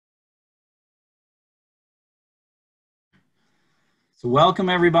So welcome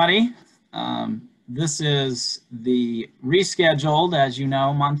everybody. This is the rescheduled, as you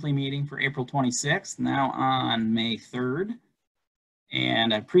know, monthly meeting for April 26th, now on May 3rd.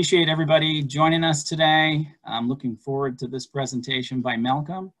 And I appreciate everybody joining us today. I'm looking forward to this presentation by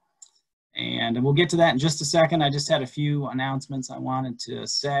Malcolm. And we'll get to that in just a second. I just had a few announcements I wanted to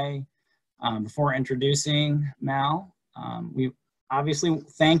say before introducing Mal. We obviously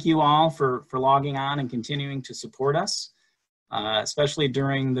thank you all for logging on and continuing to support us. Especially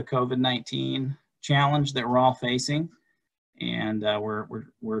during the COVID-19 challenge that we're all facing. And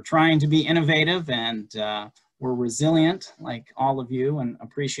we're trying to be innovative and we're resilient like all of you and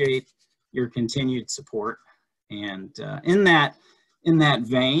appreciate your continued support. And in that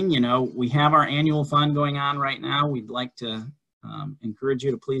vein, you know, we have our annual fund going on right now. We'd like to encourage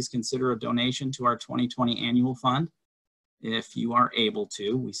you to please consider a donation to our 2020 annual fund if you are able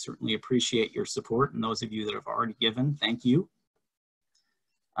to. We certainly appreciate your support, and those of you that have already given, thank you.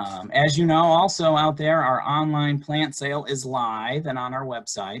 As you know, also out there, our online plant sale is live and on our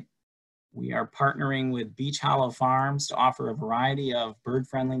website. We are partnering with Beach Hollow Farms to offer a variety of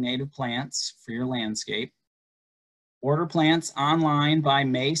bird-friendly native plants for your landscape. Order plants online by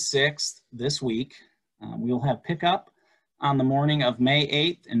May 6th this week. We'll have pickup on the morning of May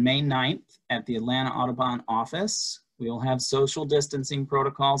 8th and May 9th at the Atlanta Audubon office. We'll have social distancing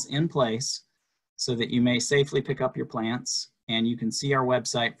protocols in place so that you may safely pick up your plants. And you can see our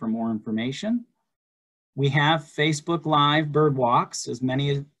website for more information. We have Facebook Live bird walks, as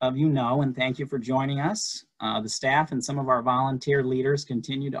many of you know, and thank you for joining us. The staff and some of our volunteer leaders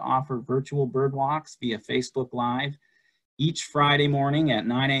continue to offer virtual bird walks via Facebook Live each Friday morning at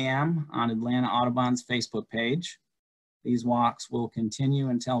 9 a.m. on Atlanta Audubon's Facebook page. These walks will continue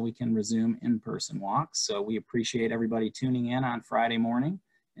until we can resume in-person walks, so we appreciate everybody tuning in on Friday morning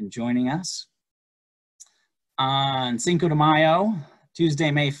and joining us. On Cinco de Mayo,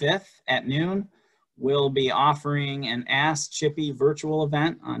 Tuesday, May 5th at noon, we'll be offering an Ask Chippy virtual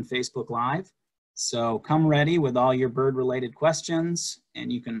event on Facebook Live. So come ready with all your bird-related questions,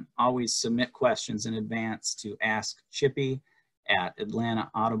 and you can always submit questions in advance to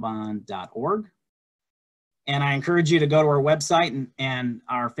askchippy@atlantaaudubon.org. And I encourage you to go to our website and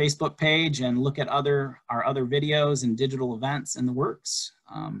our Facebook page and look at our other videos and digital events in the works.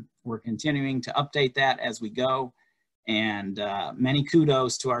 We're continuing to update that as we go. And many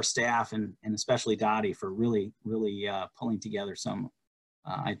kudos to our staff and especially Dottie for really pulling together some,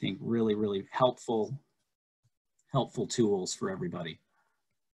 I think, really helpful tools for everybody.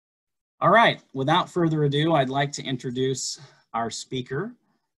 All right, without further ado, I'd like to introduce our speaker,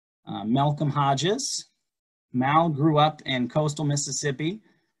 Malcolm Hodges. Mal grew up in coastal Mississippi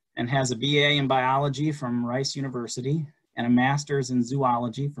and has a BA in biology from Rice University and a master's in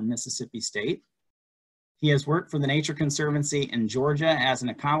zoology from Mississippi State. He has worked for the Nature Conservancy in Georgia as an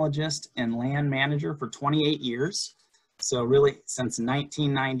ecologist and land manager for 28 years, so really since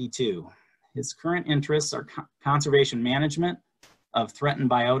 1992. His current interests are conservation management of threatened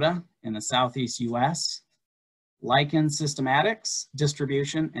biota in the Southeast US, lichen systematics,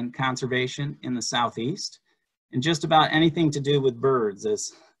 distribution, and conservation in the Southeast, and just about anything to do with birds,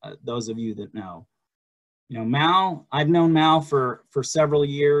 as those of you that know. You know, Mal, I've known Mal for several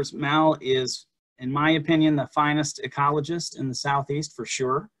years. Mal is, in my opinion, the finest ecologist in the Southeast for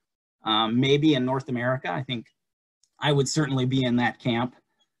sure. Maybe in North America. I think I would certainly be in that camp.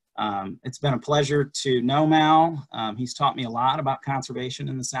 It's been a pleasure to know Mal. He's taught me a lot about conservation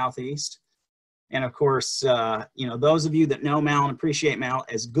in the Southeast. And of course, you know, those of you that know Mal and appreciate Mal,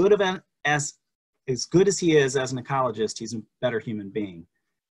 as good as he is as an ecologist, he's a better human being.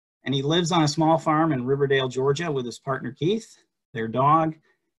 And he lives on a small farm in Riverdale, Georgia with his partner Keith, their dog,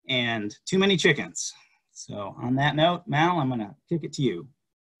 and too many chickens. So on that note, Mal, I'm gonna kick it to you.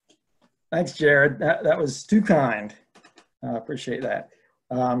 Thanks, Jared. That was too kind. I appreciate that.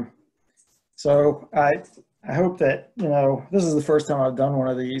 So I hope that, you know, this is the first time I've done one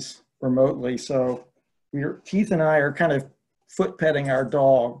of these remotely. So Keith and I are kind of foot petting our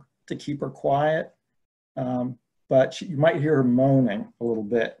dog to keep her quiet. But you might hear her moaning a little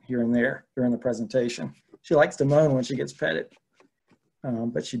bit here and there during the presentation. She likes to moan when she gets petted,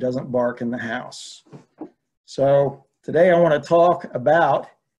 but she doesn't bark in the house. So today I want to talk about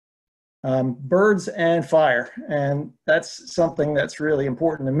birds and fire. And that's something that's really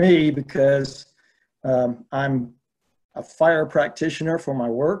important to me because I'm a fire practitioner for my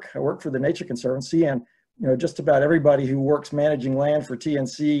work. I work for the Nature Conservancy, and you know, just about everybody who works managing land for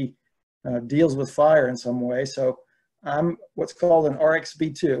TNC deals with fire in some way. So I'm what's called an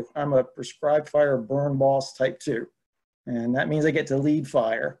RXB2. I'm a prescribed fire burn boss type 2. And that means I get to lead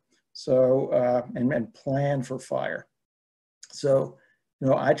fire. So, and plan for fire. So,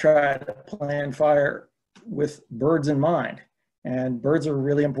 I try to plan fire with birds in mind. And birds are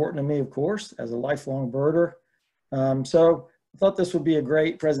really important to me, of course, as a lifelong birder. So I thought this would be a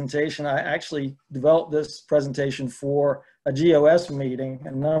great presentation. I actually developed this presentation for a GOS meeting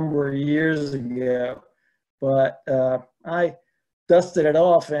a number of years ago, but I dusted it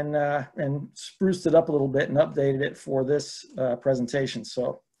off and spruced it up a little bit and updated it for this presentation.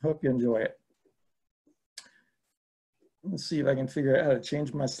 So hope you enjoy it. Let's see if I can figure out how to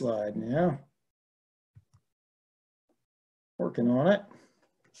change my slide now. Working on it.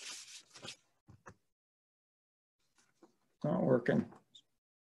 Not working.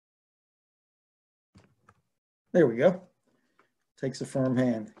 There we go. Takes a firm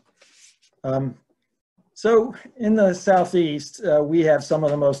hand. So in the Southeast, we have some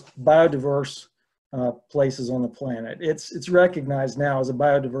of the most biodiverse places on the planet. It's recognized now as a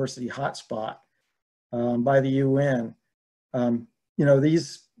biodiversity hotspot by the UN.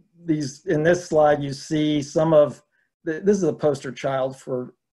 These in this slide you see some of this is a poster child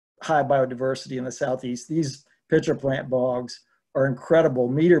for high biodiversity in the Southeast. These pitcher plant bogs are incredible,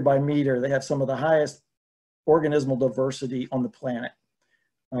 meter by meter. They have some of the highest organismal diversity on the planet.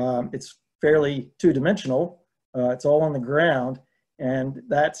 It's fairly two-dimensional. It's all on the ground, and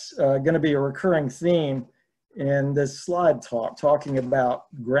that's going to be a recurring theme in this slide talking about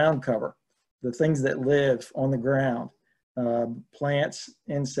ground cover, the things that live on the ground, plants,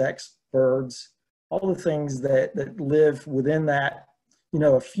 insects, birds, all the things that live within that,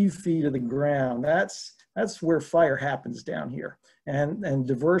 a few feet of the ground. That's where fire happens down here. And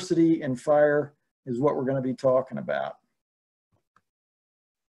diversity and fire is what we're going to be talking about.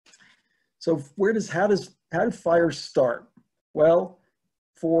 So how do fires start? Well,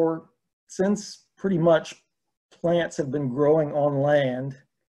 since pretty much plants have been growing on land,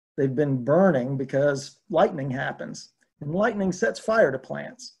 they've been burning because lightning happens. And lightning sets fire to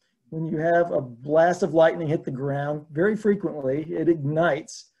plants. When you have a blast of lightning hit the ground, very frequently it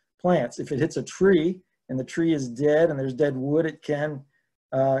ignites plants. If it hits a tree and the tree is dead and there's dead wood, it can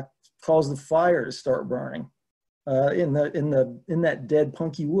cause the fire to start burning in that dead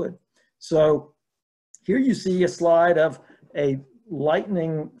punky wood. So here you see a slide of a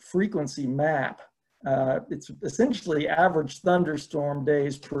lightning frequency map. It's essentially average thunderstorm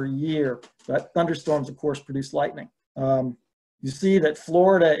days per year, but thunderstorms of course produce lightning. You see that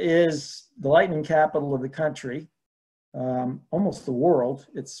Florida is the lightning capital of the country, almost the world.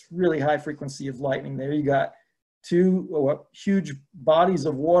 It's really high frequency of lightning there. You got two huge bodies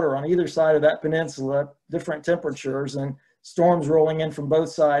of water on either side of that peninsula, different temperatures, and storms rolling in from both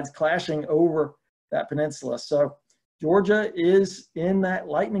sides, clashing over that peninsula. So Georgia is in that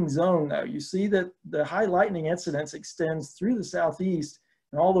lightning zone though. You see that the high lightning incidence extends through the Southeast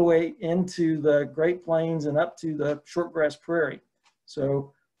and all the way into the Great Plains and up to the shortgrass prairie.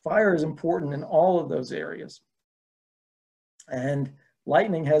 So fire is important in all of those areas. And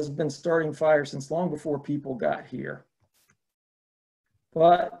lightning has been starting fire since long before people got here.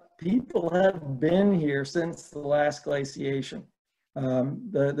 But people have been here since the last glaciation.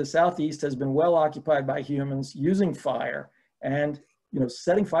 The Southeast has been well occupied by humans using fire and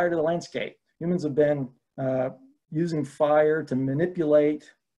setting fire to the landscape. Humans have been using fire to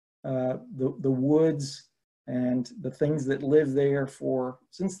manipulate the woods and the things that live there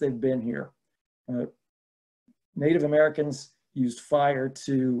since they've been here. Native Americans used fire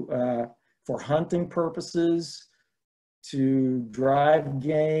for hunting purposes, to drive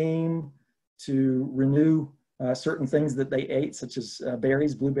game, to renew certain things that they ate, such as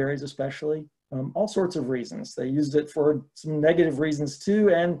berries, blueberries especially, all sorts of reasons. They used it for some negative reasons too,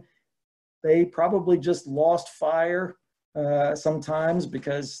 and they probably just lost fire sometimes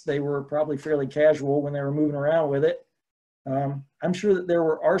because they were probably fairly casual when they were moving around with it. I'm sure that there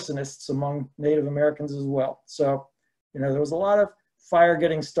were arsonists among Native Americans as well. So, there was a lot of fire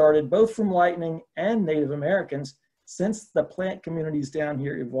getting started, both from lightning and Native Americans, since the plant communities down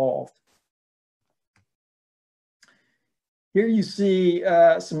here evolved. Here you see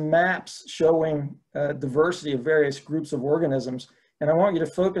some maps showing diversity of various groups of organisms. And I want you to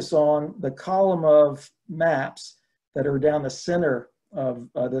focus on the column of maps that are down the center of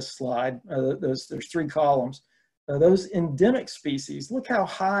this slide. There's three columns. Those endemic species, look how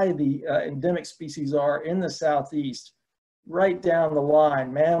high the endemic species are in the Southeast, right down the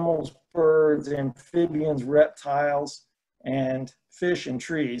line: mammals, birds, amphibians, reptiles, and fish and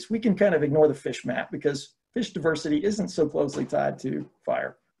trees. We can kind of ignore the fish map because fish diversity isn't so closely tied to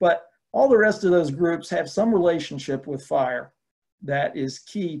fire. But all the rest of those groups have some relationship with fire that is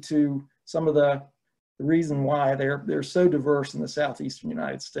key to some of the reason why they're so diverse in the southeastern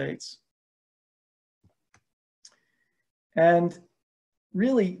United States. And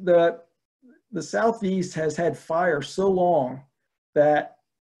really, the Southeast has had fire so long that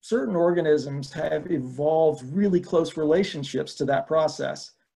certain organisms have evolved really close relationships to that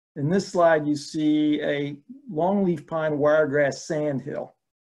process. In this slide, you see a longleaf pine wiregrass sandhill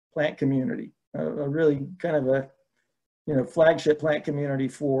plant community, a really kind of a flagship plant community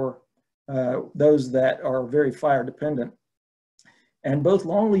for those that are very fire dependent. And both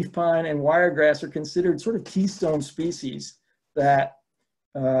longleaf pine and wiregrass are considered sort of keystone species that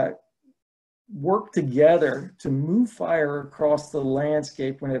work together to move fire across the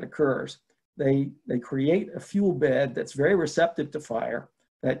landscape when it occurs. They create a fuel bed that's very receptive to fire,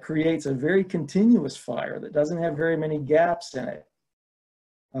 that creates a very continuous fire that doesn't have very many gaps in it.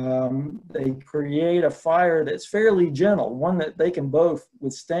 They create a fire that's fairly gentle, one that they can both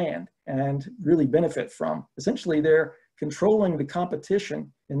withstand and really benefit from. Essentially, they're controlling the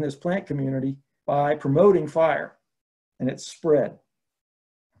competition in this plant community by promoting fire and its spread.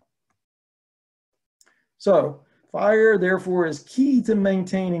 So fire, therefore, is key to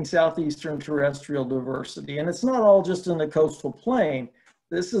maintaining southeastern terrestrial diversity. And it's not all just in the coastal plain.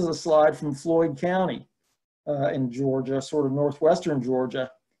 This is a slide from Floyd County in Georgia, sort of northwestern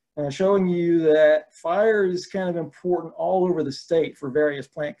Georgia, showing you that fire is kind of important all over the state for various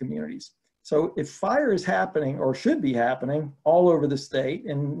plant communities. So if fire is happening, or should be happening, all over the state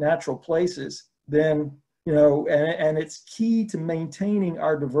in natural places, then, and it's key to maintaining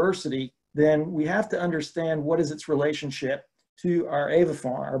our diversity, then we have to understand what is its relationship to our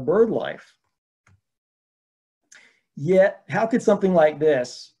avifauna, our bird life. Yet, how could something like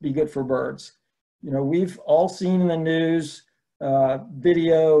this be good for birds? We've all seen in the news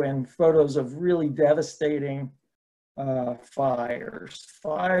video and photos of really devastating fires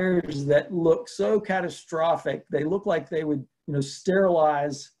that look so catastrophic. They look like they would,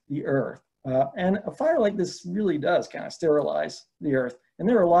 sterilize the earth. And a fire like this really does kind of sterilize the earth. And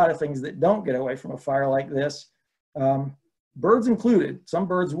there are a lot of things that don't get away from a fire like this, birds included. Some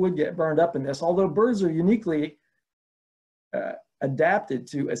birds would get burned up in this, although birds are uniquely adapted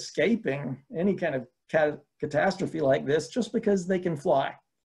to escaping any kind of catastrophe like this just because they can fly,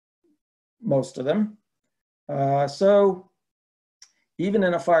 most of them. So even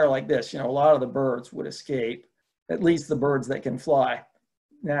in a fire like this, a lot of the birds would escape, at least the birds that can fly.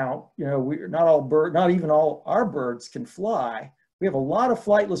 Now, not even all our birds can fly. We have a lot of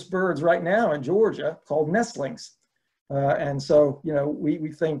flightless birds right now in Georgia called nestlings. And so,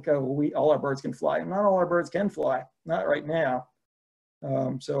 we think all our birds can fly. And not all our birds can fly, not right now.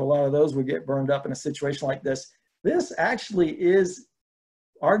 So a lot of those would get burned up in a situation like this. This actually is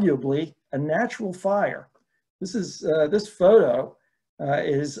arguably a natural fire. This photo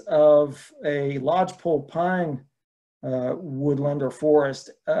is of a lodgepole pine woodland or forest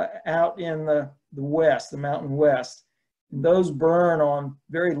out in the west, the mountain west. And those burn on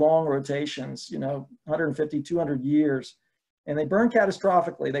very long rotations, 150, 200 years, and they burn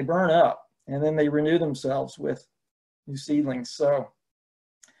catastrophically. They burn up, and then they renew themselves with new seedlings. So,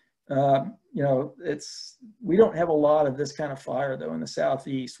 we don't have a lot of this kind of fire, though, in the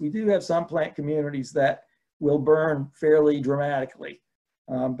Southeast. We do have some plant communities that will burn fairly dramatically,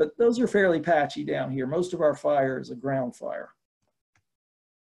 but those are fairly patchy down here. Most of our fire is a ground fire.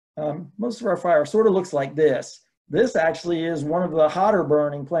 Most of our fire sort of looks like this. This actually is one of the hotter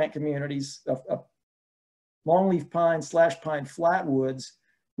burning plant communities of longleaf pine / pine flatwoods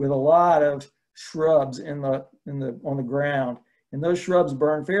with a lot of shrubs on the ground. And those shrubs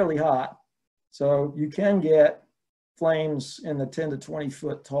burn fairly hot. So you can get flames in the 10 to 20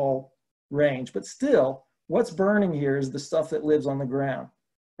 foot tall range. But still, what's burning here is the stuff that lives on the ground,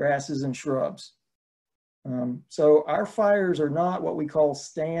 grasses and shrubs. So our fires are not what we call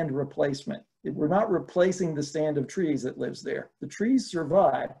stand replacement. We're not replacing the stand of trees that lives there. The trees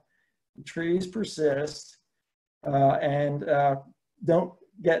survive. The trees persist and don't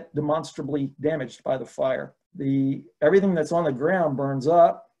get demonstrably damaged by the fire. Everything that's on the ground burns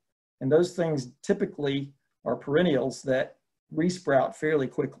up, and those things typically are perennials that resprout fairly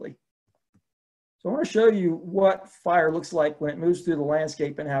quickly. So I want to show you what fire looks like when it moves through the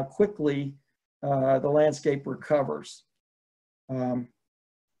landscape and how quickly the landscape recovers.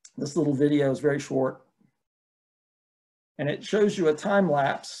 This little video is very short, and it shows you a time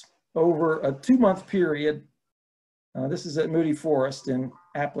lapse over a 2-month period. This is at Moody Forest in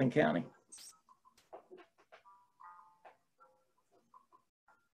Appling County.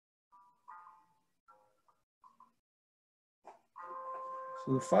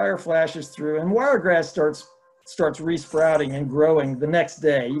 So the fire flashes through, and wiregrass starts resprouting and growing the next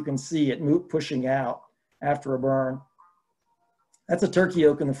day. You can see it pushing out after a burn. That's a turkey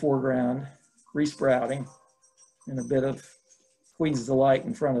oak in the foreground, resprouting. and a bit of Queen's Delight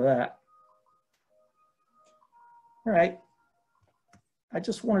in front of that. All right. I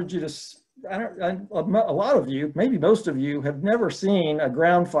just wanted you to, a lot of you, maybe most of you, have never seen a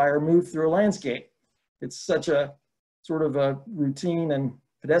ground fire move through a landscape. It's such a sort of a routine and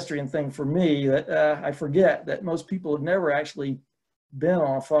pedestrian thing for me that I forget that most people have never actually been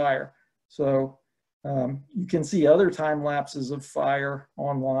on a fire. So you can see other time lapses of fire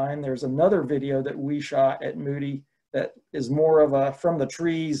online. There's another video that we shot at Moody that is more of a from the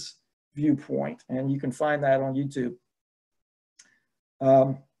trees viewpoint, and you can find that on YouTube.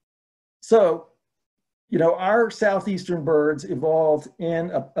 So, you know, our southeastern birds evolved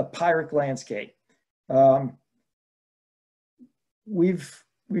in a pyrrhic landscape. We've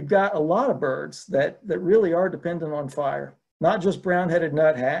got a lot of birds that really are dependent on fire, not just brown-headed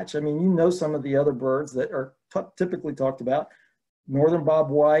nuthatch. I mean, you know some of the other birds that are typically talked about. Northern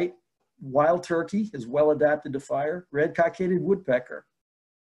bobwhite, wild turkey is well adapted to fire, red cockaded woodpecker,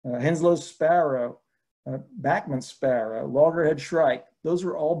 Henslow's sparrow, Bachman's sparrow, loggerhead shrike. Those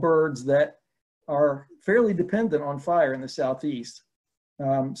are all birds that are fairly dependent on fire in the Southeast.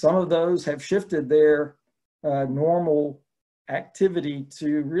 Some of those have shifted their normal activity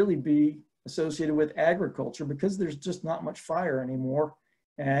to really be associated with agriculture because there's just not much fire anymore,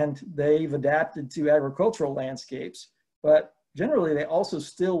 and they've adapted to agricultural landscapes. But generally, they also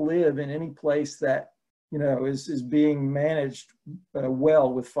still live in any place that, you know, is being managed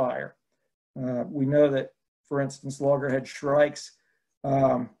well with fire. We know that, for instance, loggerhead shrikes,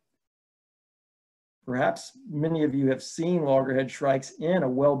 perhaps many of you have seen loggerhead shrikes in a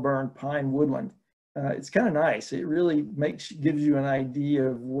well-burned pine woodland. It's kind of nice. It really gives you an idea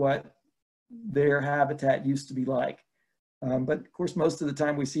of what their habitat used to be like. But of course, most of the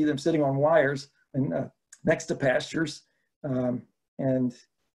time we see them sitting on wires and next to pastures, and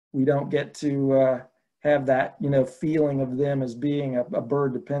we don't get to have that, you know, feeling of them as being a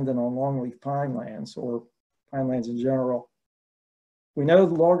bird dependent on longleaf pine lands or pine lands in general. We know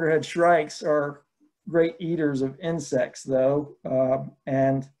the loggerhead shrikes are great eaters of insects, though,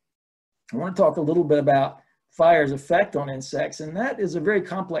 and I want to talk a little bit about fire's effect on insects, and that is a very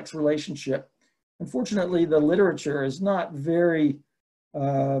complex relationship. Unfortunately, the literature is not very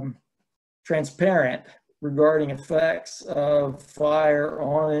transparent regarding effects of fire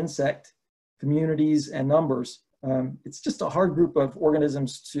on insect communities and numbers. It's just a hard group of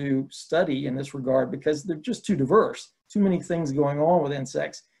organisms to study in this regard because they're just too diverse, too many things going on with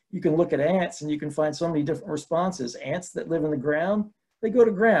insects. You can look at ants and you can find so many different responses. Ants that live in the ground, they go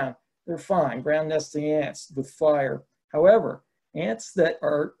to ground. They're fine, ground nesting ants with fire. However, ants that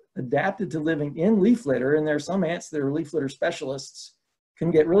are adapted to living in leaf litter, and there are some ants that are leaf litter specialists, can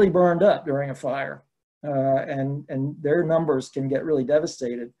get really burned up during a fire, and their numbers can get really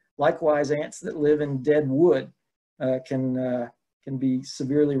devastated. Likewise, ants that live in dead wood can be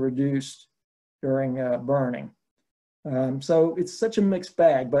severely reduced during burning. So it's such a mixed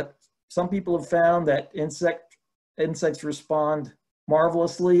bag, but some people have found that insects respond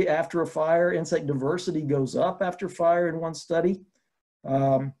marvelously after a fire. Insect diversity goes up after fire in one study.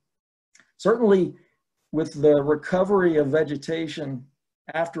 Certainly with the recovery of vegetation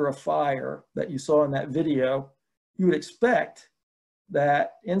after a fire that you saw in that video, you would expect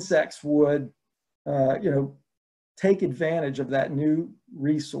that insects would, you know, take advantage of that new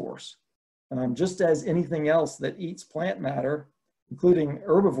resource. Just as anything else that eats plant matter, including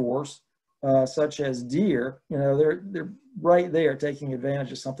herbivores, such as deer, you know, they're right there taking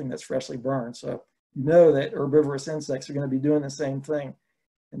advantage of something that's freshly burned. So you know that herbivorous insects are going to be doing the same thing.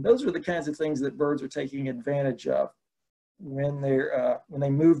 And those are the kinds of things that birds are taking advantage of when they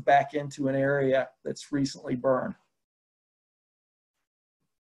move back into an area that's recently burned.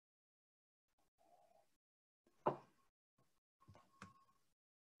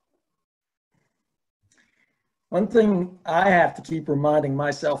 One thing I have to keep reminding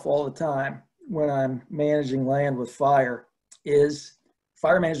myself all the time when I'm managing land with fire is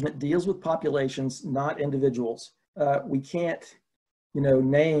fire management deals with populations, not individuals. We can't, you know,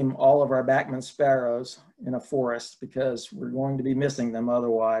 name all of our Bachman sparrows in a forest because we're going to be missing them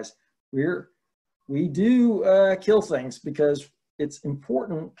otherwise. We do kill things because it's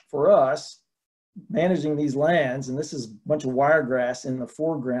important for us managing these lands, and this is a bunch of wiregrass in the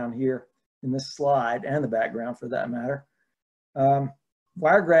foreground here in this slide, and the background for that matter.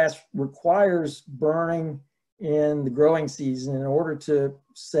 Wiregrass requires burning in the growing season in order to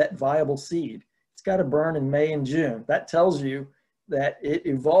set viable seed. It's got to burn in May and June. That tells you that it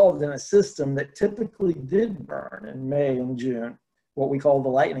evolved in a system that typically did burn in May and June, what we call the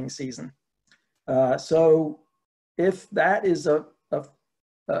lightning season. So if that is a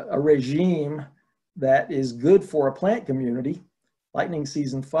regime that is good for a plant community, lightning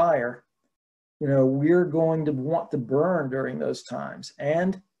season fire, we're going to want to burn during those times.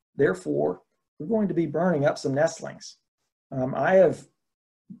 And therefore, we're going to be burning up some nestlings. I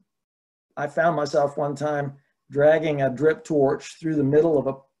found myself one time dragging a drip torch through the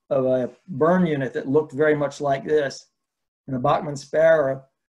middle of a burn unit that looked very much like this. And a Bachman sparrow,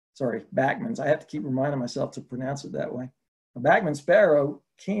 Bachman's, I have to keep reminding myself to pronounce it that way. A Bachman sparrow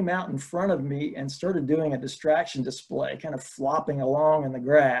came out in front of me and started doing a distraction display, kind of flopping along in the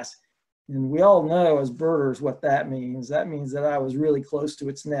grass. And we all know as birders what that means. That means that I was really close to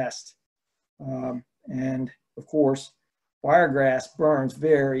its nest. And of course, wiregrass burns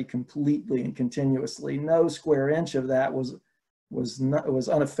very completely and continuously. No square inch of that was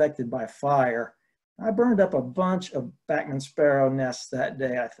unaffected by fire. I burned up a bunch of Bachman sparrow nests that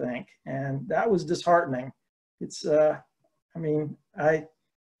day, I think, and that was disheartening. It's,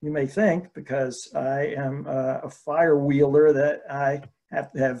 you may think because I am a fire wielder that I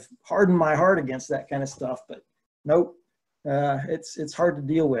have to have hardened my heart against that kind of stuff, but nope, it's hard to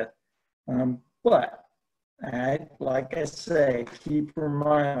deal with. But like I say, keep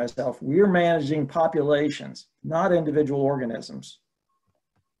reminding myself, we're managing populations, not individual organisms.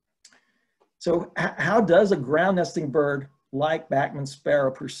 So how does a ground nesting bird like Bachman sparrow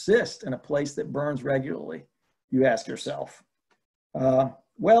persist in a place that burns regularly, you ask yourself?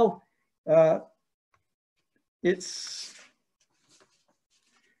 It's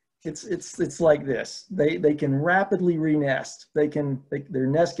like this. They can rapidly re-nest. Their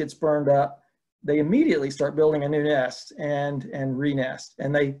nest gets burned up. They immediately start building a new nest and re-nest.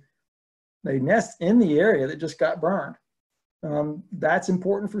 And they nest in the area that just got burned. That's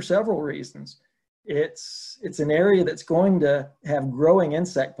important for several reasons. It's an area that's going to have growing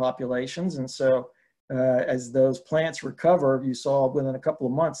insect populations. And so as those plants recover, you saw within a couple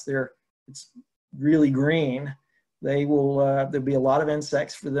of months it's really green. There'll be a lot of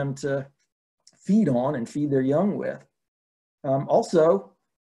insects for them to feed on and feed their young with. Also,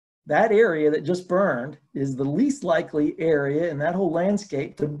 that area that just burned is the least likely area in that whole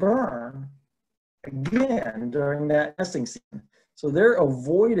landscape to burn again during that nesting season. So they're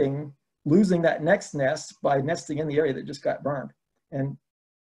avoiding losing that next nest by nesting in the area that just got burned. And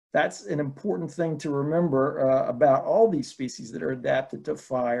that's an important thing to remember about all these species that are adapted to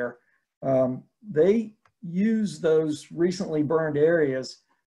fire. They use those recently burned areas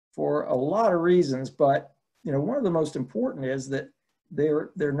for a lot of reasons, but one of the most important is that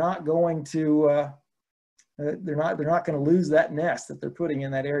they're not going to lose that nest that they're putting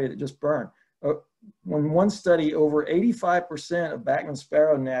in that area that just burned. When one study, over 85% of Bachman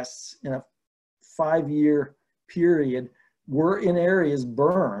sparrow nests in a 5-year period were in areas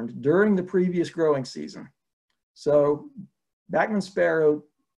burned during the previous growing season. So Bachman sparrow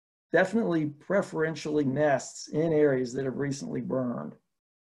definitely preferentially nests in areas that have recently burned.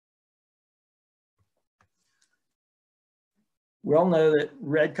 We all know that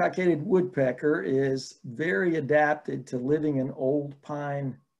red-cockaded woodpecker is very adapted to living in old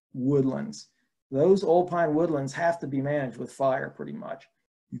pine woodlands. Those old pine woodlands have to be managed with fire pretty much.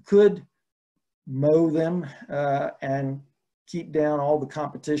 You could mow them and keep down all the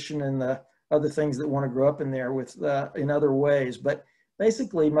competition and the other things that want to grow up in there in other ways, but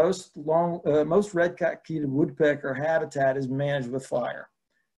basically most red-cockaded woodpecker habitat is managed with fire.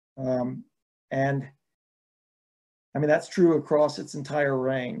 And that's true across its entire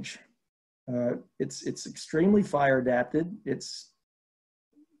range. It's extremely fire adapted. It's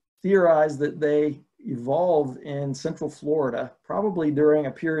theorized that they evolved in Central Florida, probably during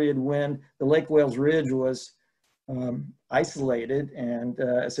a period when the Lake Wales Ridge was isolated and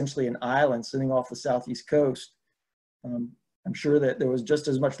essentially an island sitting off the southeast coast. I'm sure that there was just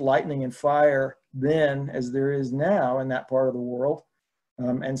as much lightning and fire then as there is now in that part of the world.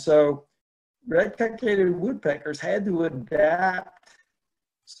 And so red-cockaded woodpeckers had to adapt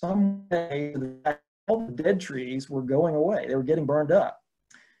some way that all the dead trees were going away. They were getting burned up.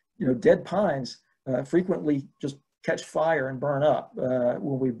 Dead pines frequently just catch fire and burn up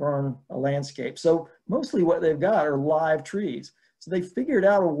when we burn a landscape. So mostly what they've got are live trees. So they figured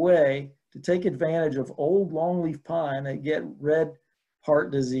out a way to take advantage of old longleaf pine. They get red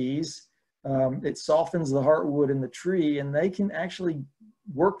heart disease. It softens the heartwood in the tree, and they can actually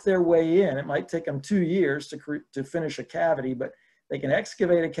work their way in. It might take them 2 years to finish a cavity, but they can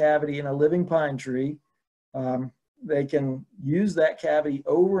excavate a cavity in a living pine tree. They can use that cavity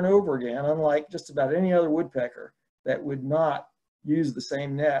over and over again, unlike just about any other woodpecker that would not use the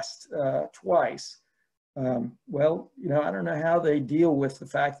same nest twice. I don't know how they deal with the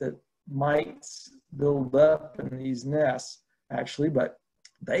fact that mites build up in these nests, actually, but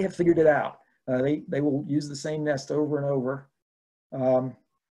they have figured it out. They will use the same nest over and over.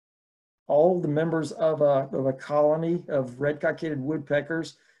 All the members of a colony of red-cockaded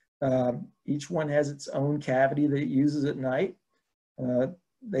woodpeckers, each one has its own cavity that it uses at night.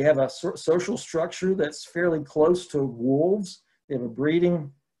 They have a social structure that's fairly close to wolves. They have a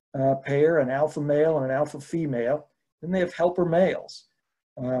breeding pair, an alpha male and an alpha female. Then they have helper males.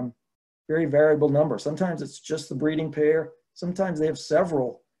 Very variable number. Sometimes it's just the breeding pair. Sometimes they have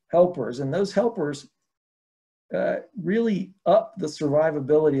several helpers, and those helpers really up the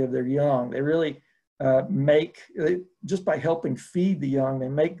survivability of their young. They really just by helping feed the young, they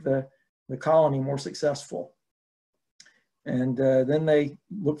make the colony more successful. And then they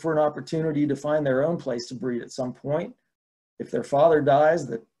look for an opportunity to find their own place to breed at some point. If their father dies,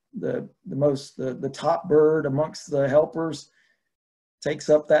 the top bird amongst the helpers takes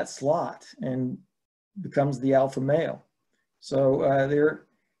up that slot and becomes the alpha male. So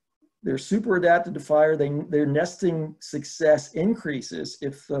they're super adapted to fire. Their nesting success increases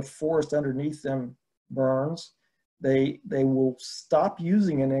if the forest underneath them burns. They will stop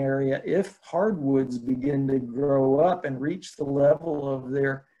using an area if hardwoods begin to grow up and reach the level of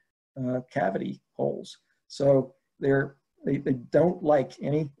their cavity holes. So they don't like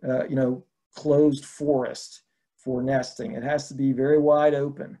any closed forest for nesting. It has to be very wide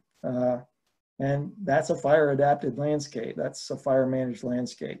open. And that's a fire adapted landscape. That's a fire managed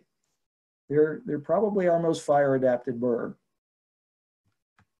landscape. They're probably our most fire adapted bird.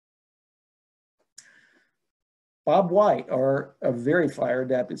 Bobwhite are a very fire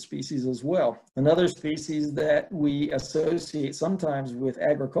adapted species as well. Another species that we associate sometimes with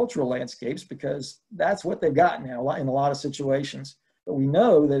agricultural landscapes because that's what they've got now in a lot of situations. But we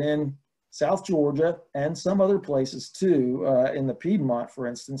know that in South Georgia and some other places too, in the Piedmont, for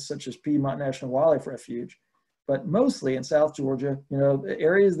instance, such as Piedmont National Wildlife Refuge, but mostly in South Georgia, the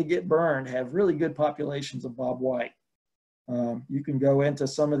areas that get burned have really good populations of bobwhite. You can go into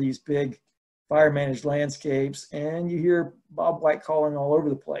some of these big fire managed landscapes and you hear bobwhite calling all over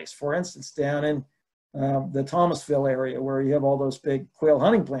the place. For instance, down in the Thomasville area where you have all those big quail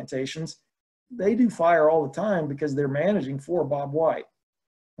hunting plantations, they do fire all the time because they're managing for bobwhite.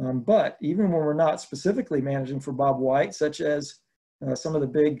 But even when we're not specifically managing for bobwhite, such as some of the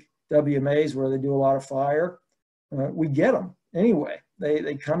big WMAs where they do a lot of fire, we get them anyway.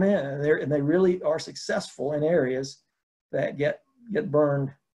 They come in and they really are successful in areas that get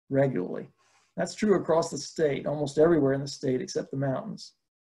burned regularly. That's true across the state, almost everywhere in the state except the mountains.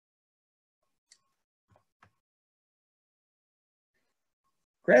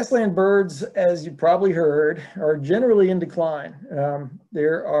 Grassland birds, as you probably heard, are generally in decline.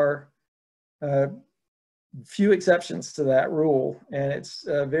 There are few exceptions to that rule, and it's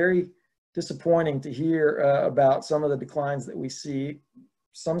very disappointing to hear about some of the declines that we see.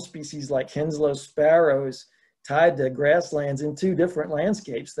 Some species like Henslow sparrows tied to grasslands in two different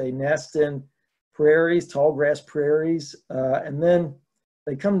landscapes. They nest in prairies, tall grass prairies, and then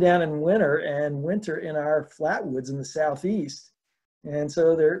they come down in winter and winter in our flatwoods in the southeast. And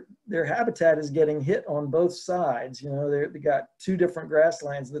so their habitat is getting hit on both sides. They got two different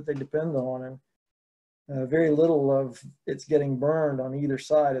grasslands that they depend on, and very little of it's getting burned on either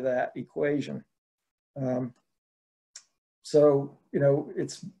side of that equation. So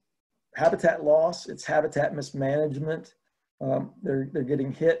it's habitat loss, it's habitat mismanagement. They're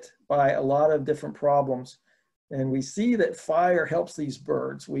getting hit by a lot of different problems, and we see that fire helps these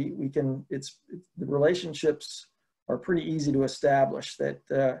birds. The relationships are pretty easy to establish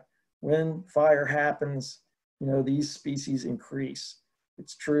that when fire happens, these species increase.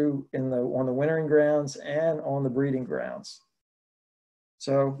 It's true on the wintering grounds and on the breeding grounds.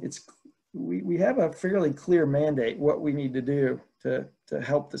 So we have a fairly clear mandate what we need to do to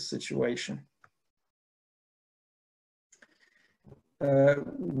help this situation.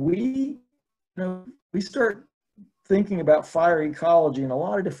 We start thinking about fire ecology in a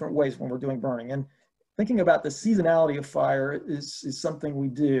lot of different ways when we're doing burning, and thinking about the seasonality of fire is something we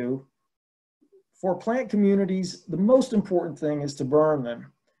do. For plant communities, the most important thing is to burn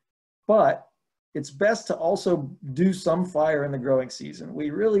them, but it's best to also do some fire in the growing season. We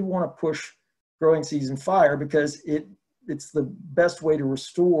really want to push growing season fire because it's the best way to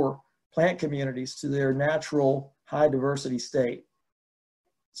restore plant communities to their natural high diversity state.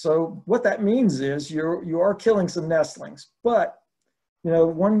 So what that means is you are killing some nestlings, but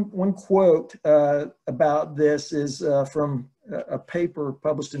one quote about this is from a paper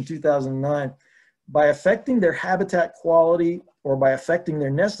published in 2009. By affecting their habitat quality or by affecting their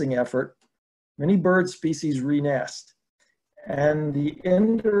nesting effort, many bird species renest. And the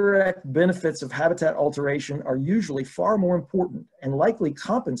indirect benefits of habitat alteration are usually far more important and likely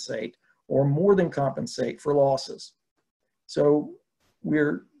compensate or more than compensate for losses. So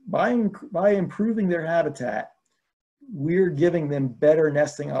we're, by improving their habitat, we're giving them better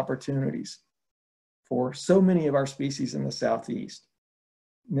nesting opportunities for so many of our species in the Southeast.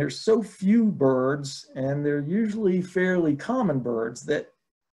 And there's so few birds, and they're usually fairly common birds that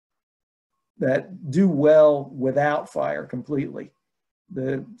do well without fire completely.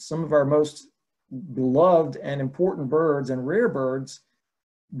 Some of our most beloved and important birds and rare birds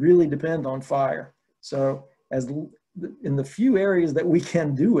really depend on fire. So in the few areas that we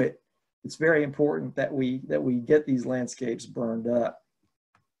can do it, it's very important that we get these landscapes burned up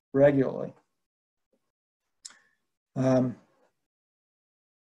regularly. I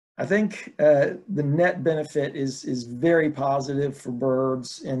think the net benefit is very positive for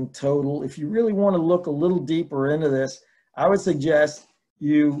birds in total. If you really want to look a little deeper into this, I would suggest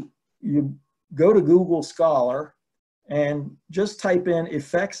you go to Google Scholar and just type in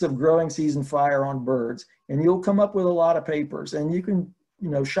effects of growing season fire on birds, and you'll come up with a lot of papers. And you can,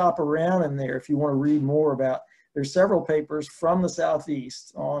 shop around in there if you want to read more about. There's several papers from the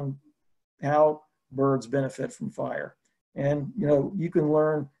Southeast on how birds benefit from fire. And, you can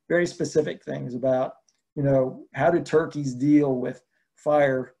learn very specific things about, how do turkeys deal with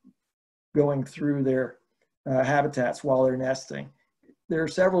fire going through their habitats while they're nesting. There are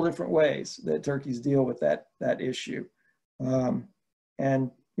several different ways that turkeys deal with that issue.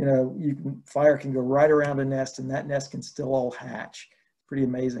 And, fire can go right around a nest, and that nest can still all hatch. Pretty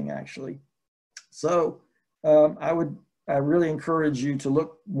amazing, actually. So I really encourage you to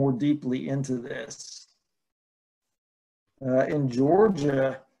look more deeply into this. In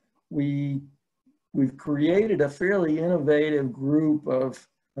Georgia, we've created a fairly innovative group of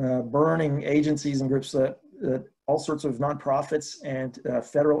burning agencies and groups that all sorts of nonprofits and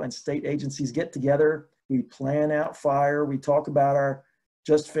federal and state agencies get together. We plan out fire. We talk about our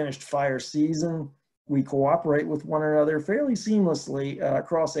just finished fire season. We cooperate with one another fairly seamlessly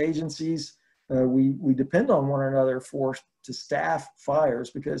across agencies. We depend on one another to staff fires,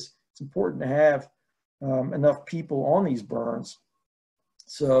 because it's important to have enough people on these burns.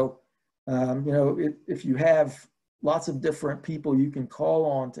 So, if you have lots of different people you can call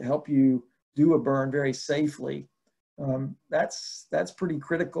on to help you do a burn very safely, that's pretty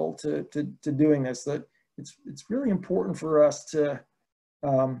critical to doing this. That it's really important for us to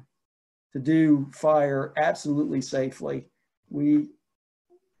do fire absolutely safely.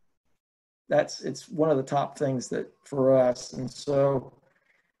 It's one of the top things that for us. And so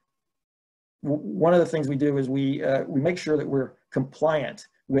one of the things we do is we make sure that we're compliant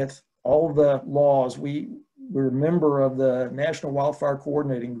with all the laws. We're a member of the National Wildfire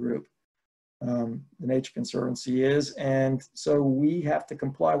Coordinating Group, the Nature Conservancy is, and so we have to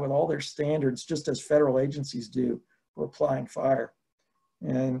comply with all their standards, just as federal agencies do for applying fire.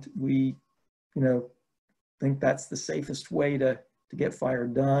 And we, think that's the safest way to get fire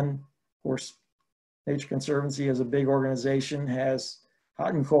done. Of course, Nature Conservancy, as a big organization, has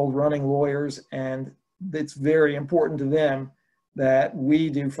hot and cold running lawyers, and it's very important to them that we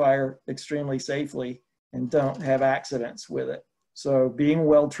do fire extremely safely and don't have accidents with it. So being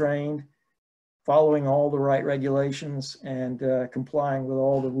well trained, following all the right regulations, and complying with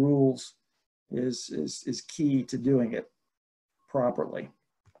all the rules is key to doing it properly.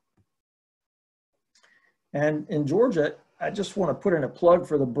 And in Georgia, I just want to put in a plug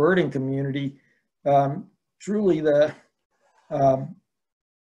for the birding community. Truly,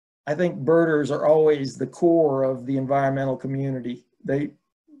 I think birders are always the core of the environmental community.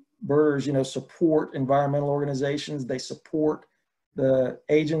 Birders, support environmental organizations. They support the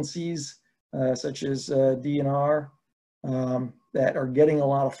agencies such as DNR that are getting a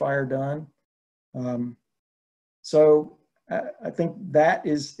lot of fire done. So I think that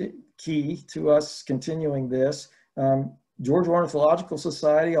is key to us continuing this. Georgia Ornithological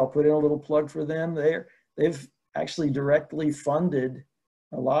Society, I'll put in a little plug for them. They've actually directly funded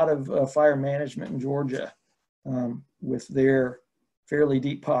a lot of fire management in Georgia with their fairly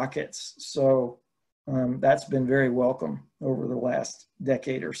deep pockets. So that's been very welcome over the last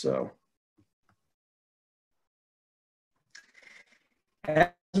decade or so.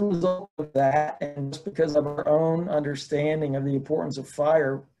 As a result of that, and just because of our own understanding of the importance of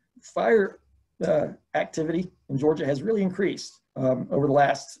fire activity in Georgia has really increased over the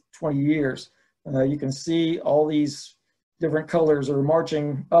last 20 years. You can see all these different colors are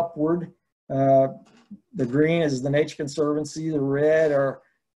marching upward. The green is the Nature Conservancy. The red are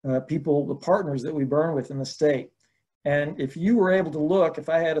the partners that we burn with in the state. And if you were able to look, if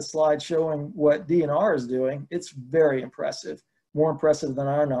I had a slide showing what DNR is doing, it's very impressive, more impressive than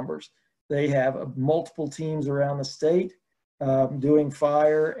our numbers. They have multiple teams around the state, doing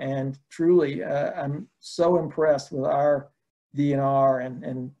fire, and truly I'm so impressed with our DNR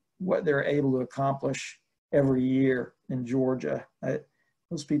and what they're able to accomplish every year in Georgia.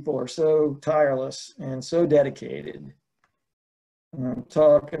 Those people are so tireless and so dedicated. I'm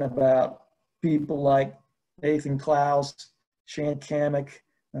talking about people like Nathan Klaus, Shan Kamek,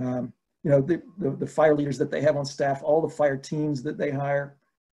 the fire leaders that they have on staff, all the fire teams that they hire.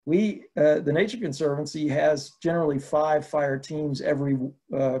 The Nature Conservancy has generally 5 fire teams every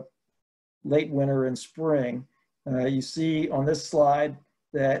late winter and spring. You see on this slide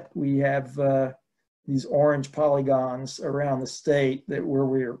that we have these orange polygons around the state where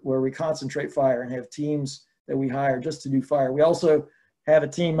we concentrate fire and have teams that we hire just to do fire. We also have a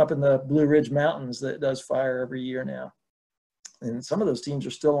team up in the Blue Ridge Mountains that does fire every year now. And some of those teams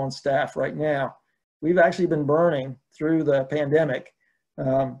are still on staff right now. We've actually been burning through the pandemic.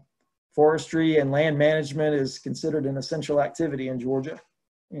 Forestry and land management is considered an essential activity in Georgia.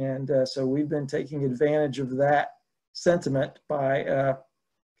 And so we've been taking advantage of that sentiment by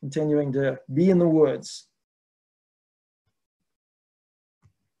continuing to be in the woods.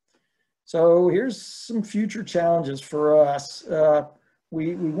 So here's some future challenges for us.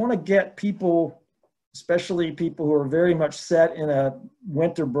 We want to get people, especially people who are very much set in a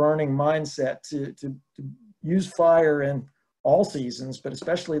winter burning mindset, to use fire in all seasons, but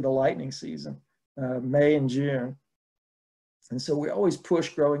especially the lightning season, May and June. And so we always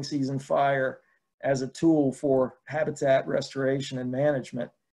push growing season fire as a tool for habitat restoration and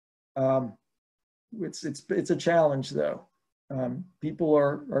management. It's a challenge though. People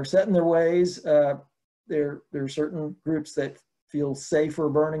are set in their ways. There are certain groups that feel safer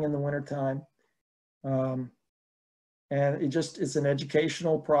burning in the wintertime. And it's an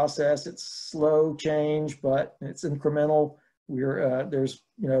educational process. It's slow change, but it's incremental. There's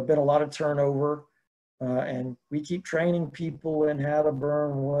been a lot of turnover, and we keep training people in how to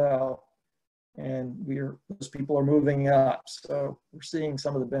burn well, and those people are moving up. So we're seeing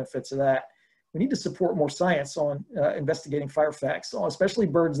some of the benefits of that. We need to support more science on investigating fire facts, especially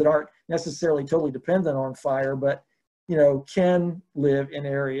birds that aren't necessarily totally dependent on fire, but can live in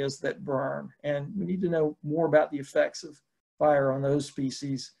areas that burn. And we need to know more about the effects of fire on those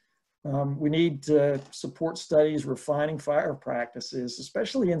species. We need to support studies refining fire practices,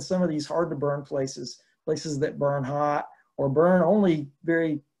 especially in some of these hard to burn places that burn hot or burn only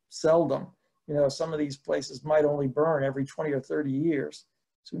very seldom. Some of these places might only burn every 20 or 30 years.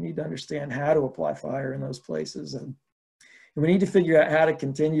 So we need to understand how to apply fire in those places. And we need to figure out how to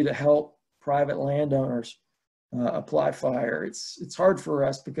continue to help private landowners apply fire. It's hard for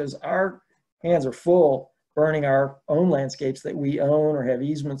us because our hands are full burning our own landscapes that we own or have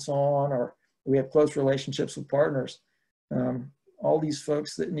easements on, or we have close relationships with partners. All these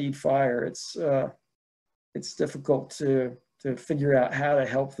folks that need fire, it's difficult to figure out how to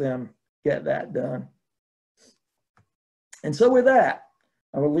help them get that done. And so with that,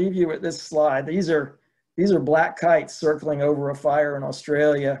 I will leave you with this slide. These are black kites circling over a fire in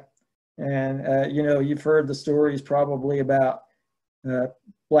Australia. And you've heard the stories probably about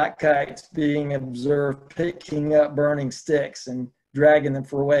black kites being observed picking up burning sticks and dragging them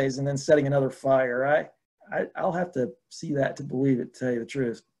for a ways and then setting another fire. I'll have to see that to believe it, to tell you the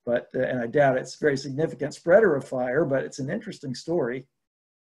truth. But and I doubt it's a very significant spreader of fire, but it's an interesting story.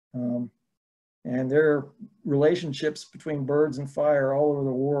 And there are relationships between birds and fire all over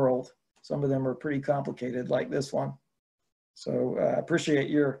the world. Some of them are pretty complicated, like this one. So I appreciate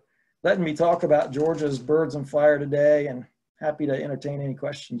your letting me talk about Georgia's birds and fire today, and happy to entertain any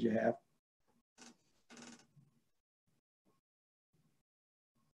questions you have.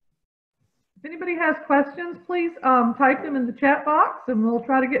 If anybody has questions, please type them in the chat box and we'll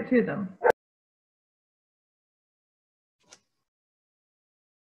try to get to them.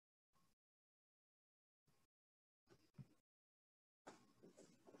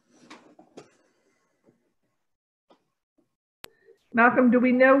 Malcolm, do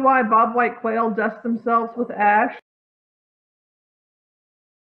we know why bobwhite quail dust themselves with ash?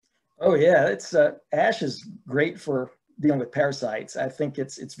 Oh yeah, ash is great for dealing with parasites. I think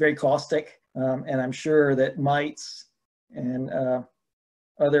it's very caustic, and I'm sure that mites and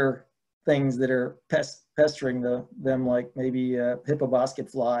other things that are pestering them, like maybe hippobasket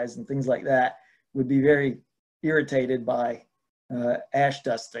flies and things like that, would be very irritated by ash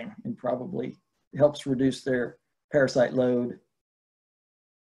dusting, and probably helps reduce their parasite load.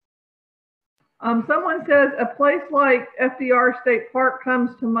 Someone says a place like FDR State Park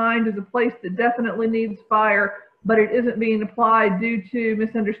comes to mind as a place that definitely needs fire, but it isn't being applied due to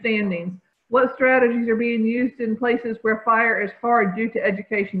misunderstandings. What strategies are being used in places where fire is hard due to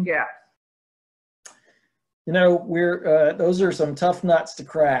education gaps? You know, those are some tough nuts to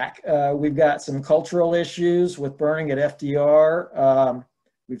crack. We've got some cultural issues with burning at FDR.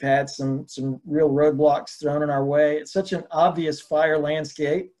 We've had some real roadblocks thrown in our way. It's such an obvious fire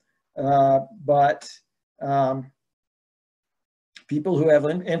landscape, but people who have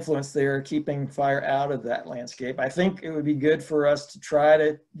influence there are keeping fire out of that landscape. I think it would be good for us to try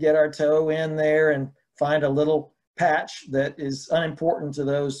to get our toe in there and find a little patch that is unimportant to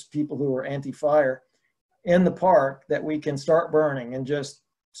those people who are anti-fire in the park that we can start burning and just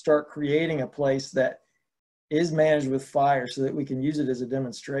start creating a place that is managed with fire so that we can use it as a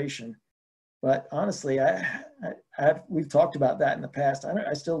demonstration. But honestly, we've talked about that in the past.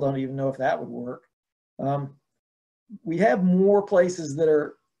 I still don't even know if that would work. We have more places that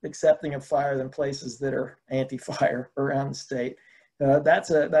are accepting of fire than places that are anti-fire around the state.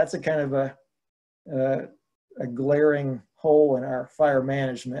 That's a kind of a glaring hole in our fire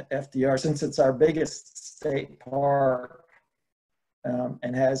management, FDR, since it's our biggest state park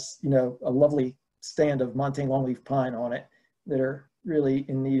and has, you know, a lovely stand of montane longleaf pine on it that are really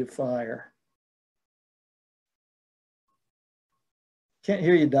in need of fire. Can't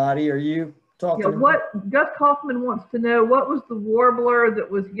hear you, Dottie. Are you talking? Yeah, what Gus Kaufman wants to know, what was the warbler that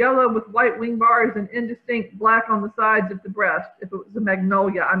was yellow with white wing bars and indistinct black on the sides of the breast? If it was a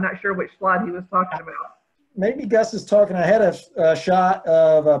magnolia, I'm not sure which slide he was talking about. Maybe Gus is talking. I had a shot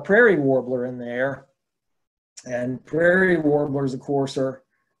of a prairie warbler in there, and prairie warblers, of course, are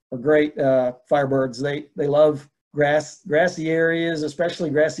great firebirds. They love grassy areas, especially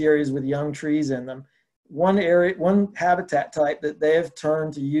grassy areas with young trees in them. One habitat type that they have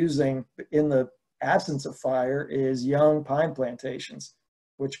turned to using in the absence of fire is young pine plantations,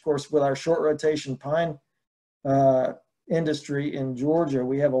 which, of course, with our short rotation pine industry in Georgia,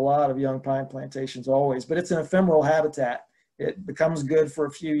 we have a lot of young pine plantations always, but it's an ephemeral habitat. It becomes good for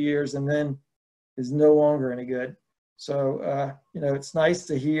a few years and then is no longer any good. So, you know, it's nice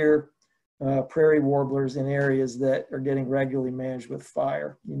to hear prairie warblers in areas that are getting regularly managed with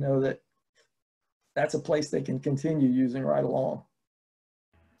fire. You know that's a place they can continue using right along.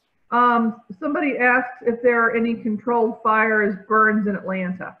 Somebody asks if there are any controlled fires, burns in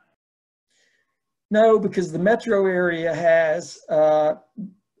Atlanta. No, because the metro area has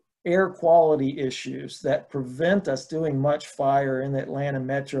air quality issues that prevent us doing much fire in the Atlanta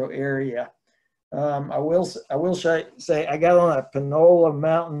metro area. I will say I got on a Panola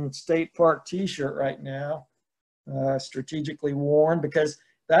Mountain State Park t-shirt right now, strategically worn, because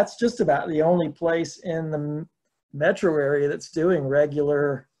that's just about the only place in the metro area that's doing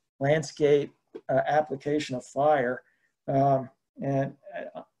regular landscape application of fire. And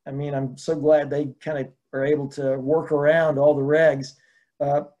I mean, I'm so glad they kind of are able to work around all the regs.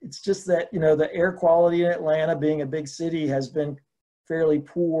 It's just that, you know, the air quality in Atlanta, being a big city, has been fairly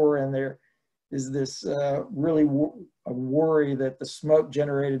poor, and there is this really a worry that the smoke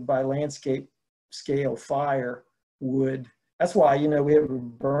generated by landscape scale fire would. That's why, you know, we have a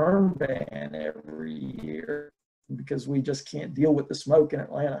burn ban every year, because we just can't deal with the smoke in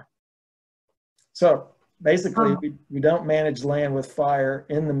Atlanta. So basically, we don't manage land with fire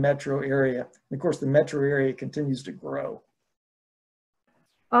in the metro area. And of course, the metro area continues to grow.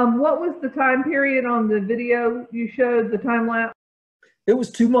 What was the time period on the video you showed, the time lapse? It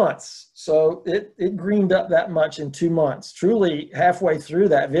was 2 months. So it greened up that much in 2 months. Truly, halfway through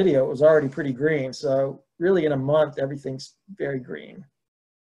that video, it was already pretty green. So really, in a month, everything's very green.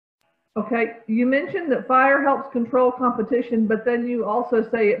 Okay, you mentioned that fire helps control competition, but then you also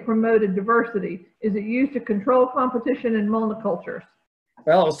say it promoted diversity. Is it used to control competition in monocultures?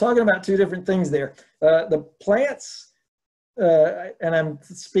 Well, I was talking about two different things there. The plants, and I'm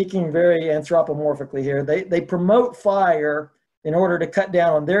speaking very anthropomorphically here, they promote fire in order to cut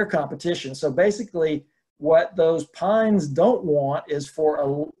down on their competition. So basically, what those pines don't want is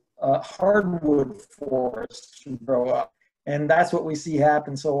for a hardwood forest to grow up. And that's what we see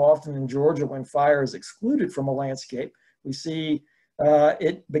happen so often in Georgia when fire is excluded from a landscape. We see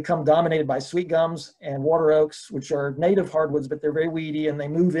it become dominated by sweet gums and water oaks, which are native hardwoods, but they're very weedy, and they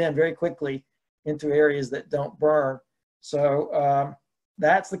move in very quickly into areas that don't burn. So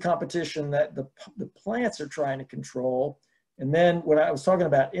that's the competition that the plants are trying to control. And then when I was talking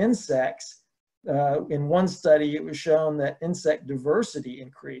about insects, in one study, it was shown that insect diversity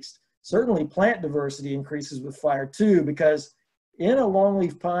increased. Certainly plant diversity increases with fire too, because in a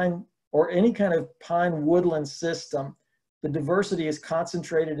longleaf pine or any kind of pine woodland system, the diversity is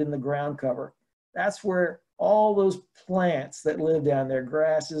concentrated in the ground cover. That's where all those plants that live down there,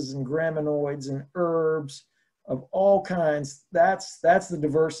 grasses and graminoids and herbs of all kinds, that's the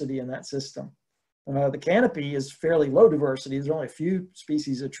diversity in that system. The canopy is fairly low diversity. There's only a few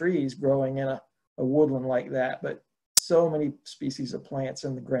species of trees growing in a a woodland like that, but so many species of plants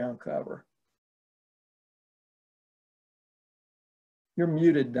in the ground cover. You're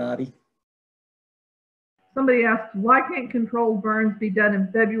muted, Dottie. Somebody asked, why can't controlled burns be done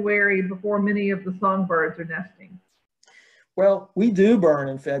in February before many of the songbirds are nesting? Well, we do burn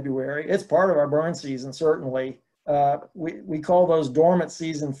in February. It's part of our burn season, certainly. We call those dormant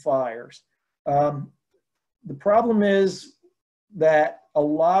season fires. The problem is that a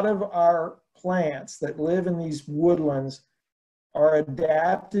lot of our plants that live in these woodlands are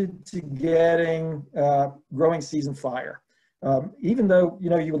adapted to getting growing season fire. Even though, you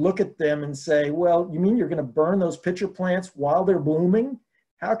know, you would look at them and say, well, you mean you're going to burn those pitcher plants while they're blooming?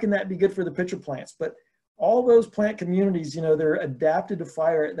 How can that be good for the pitcher plants? But all those plant communities, you know, they're adapted to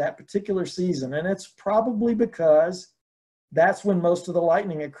fire at that particular season. And it's probably because that's when most of the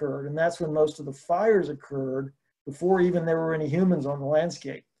lightning occurred, and that's when most of the fires occurred before even there were any humans on the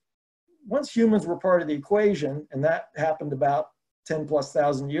landscape. Once humans were part of the equation, and that happened about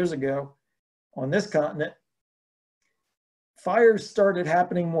 10,000+ years ago on this continent, fires started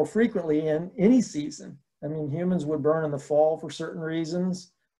happening more frequently in any season. I mean, humans would burn in the fall for certain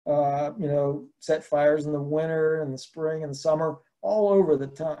reasons, you know, set fires in the winter and the spring and the summer, all over the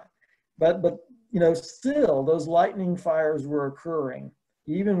time. But you know, still those lightning fires were occurring,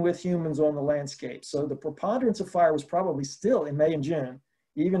 even with humans on the landscape. So the preponderance of fire was probably still in May and June,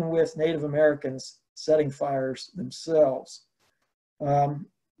 even with Native Americans setting fires themselves.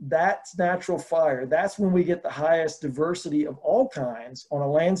 That's natural fire. That's when we get the highest diversity of all kinds on a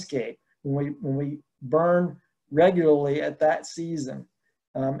landscape, when we burn regularly at that season.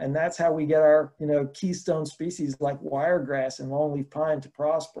 And that's how we get our, you know, keystone species like wiregrass and longleaf pine to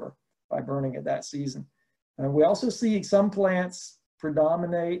prosper, by burning at that season. We also see some plants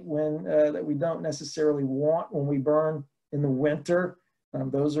predominate when that we don't necessarily want when we burn in the winter.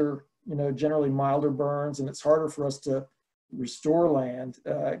 Those are, you know, generally milder burns, and it's harder for us to restore land,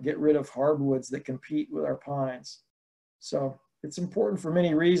 get rid of hardwoods that compete with our pines. So it's important for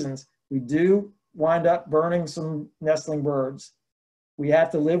many reasons. We do wind up burning some nestling birds. We have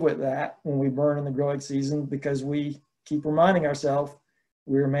to live with that when we burn in the growing season, because we keep reminding ourselves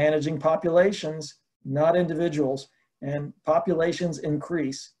we're managing populations, not individuals, and populations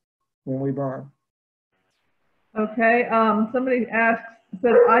increase when we burn. Okay, somebody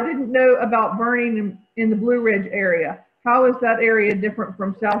said, I didn't know about burning in the Blue Ridge area. How is that area different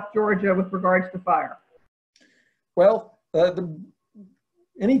from South Georgia with regards to fire? Well,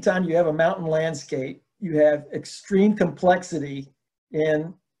 anytime you have a mountain landscape, you have extreme complexity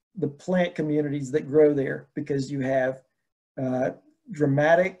in the plant communities that grow there, because you have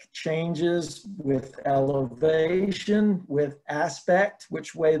dramatic changes with elevation, with aspect,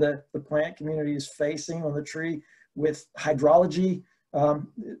 which way the plant community is facing on the tree, with hydrology,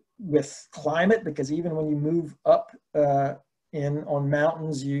 with climate, because even when you move up on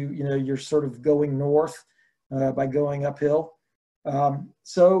mountains, you're sort of going north by going uphill.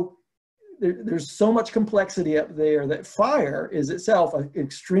 So there's so much complexity up there that fire is itself an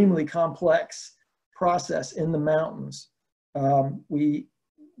extremely complex process in the mountains. We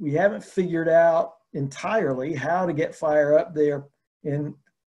haven't figured out entirely how to get fire up there in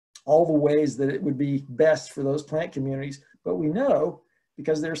all the ways that it would be best for those plant communities, but we know,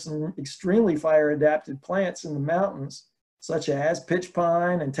 because there's some extremely fire adapted plants in the mountains, such as pitch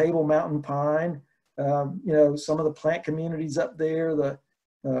pine and table mountain pine. You know, some of the plant communities up there, the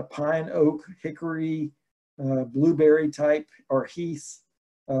pine, oak, hickory, blueberry type or heath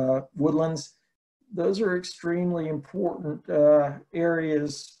woodlands, those are extremely important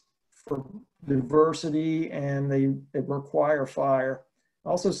areas for diversity, and they require fire.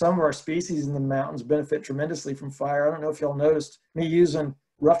 Also, some of our species in the mountains benefit tremendously from fire. I don't know if y'all noticed me using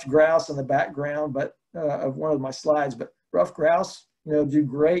ruffed grouse in the background, but of one of my slides, but ruffed grouse, you know, do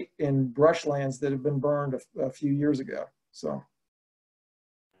great in brushlands that have been burned a few years ago. So,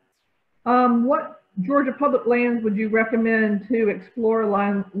 what Georgia public lands would you recommend to explore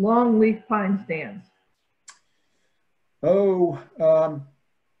longleaf pine stands? I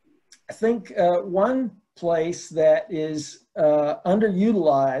think one place that is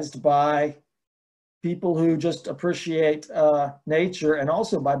underutilized by people who just appreciate nature, and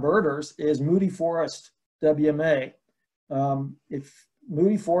also by birders, is Moody Forest WMA. If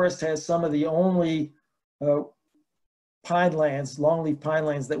Moody Forest has some of the only pinelands, longleaf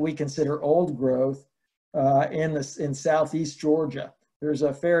pinelands that we consider old growth in southeast Georgia. There's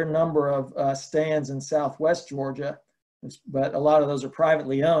a fair number of stands in southwest Georgia, but a lot of those are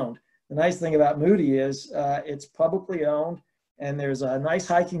privately owned. The nice thing about Moody is it's publicly owned, and there's a nice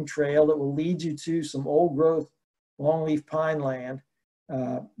hiking trail that will lead you to some old growth longleaf pine land.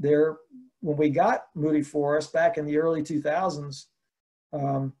 They're when we got Moody Forest back in the early 2000s,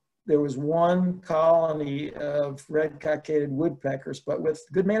 there was one colony of red-cockaded woodpeckers, but with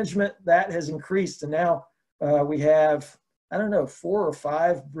good management, that has increased. And now we have, I don't know, 4 or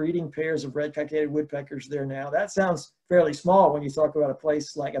 5 breeding pairs of red-cockaded woodpeckers there now. That sounds fairly small when you talk about a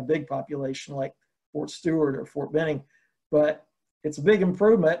place like a big population like Fort Stewart or Fort Benning, but it's a big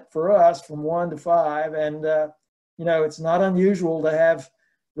improvement for us from 1 to 5. And, you know, it's not unusual to have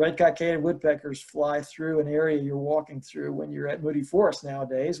red-cockaded woodpeckers fly through an area you're walking through when you're at Moody Forest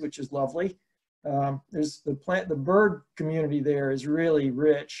nowadays, which is lovely. There's the bird community there is really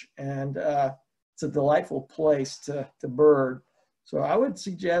rich, and it's a delightful place to bird. So I would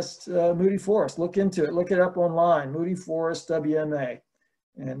suggest Moody Forest. Look into it. Look it up online, Moody Forest WMA.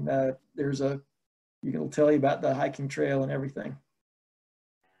 And it'll tell you about the hiking trail and everything.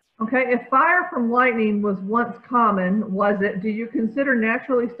 Okay, if fire from lightning was once common, do you consider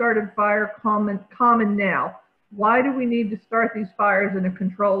naturally started fire common now? Why do we need to start these fires in a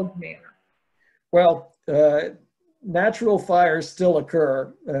controlled manner? Well, natural fires still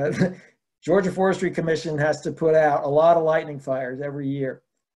occur. Georgia Forestry Commission has to put out a lot of lightning fires every year.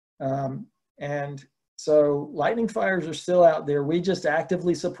 And so lightning fires are still out there. We just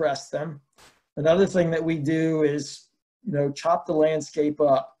actively suppress them. Another thing that we do is, you know, chop the landscape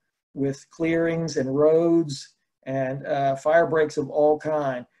up with clearings and roads and fire breaks of all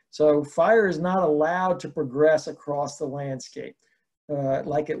kind. So fire is not allowed to progress across the landscape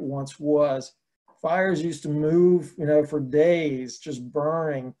like it once was. Fires used to move, you know, for days, just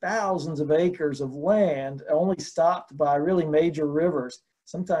burning thousands of acres of land, only stopped by really major rivers,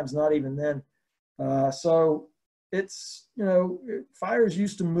 sometimes not even then. So it's, you know, fires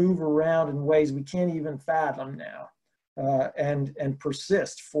used to move around in ways we can't even fathom now. And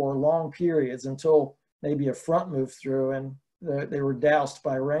persist for long periods until maybe a front moved through and they were doused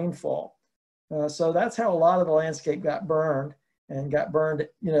by rainfall. So that's how a lot of the landscape got burned, and got burned,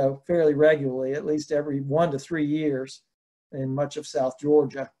 you know, fairly regularly, at least every 1 to 3 years in much of South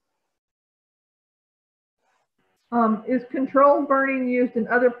Georgia. Is controlled burning used in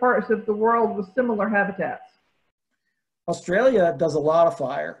other parts of the world with similar habitats? Australia does a lot of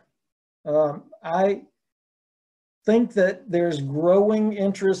fire. I think that there's growing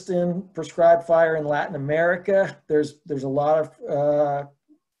interest in prescribed fire in Latin America. There's a lot of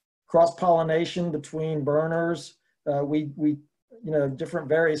cross-pollination between burners. You know, different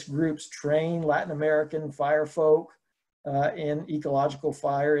various groups train Latin American fire folk in ecological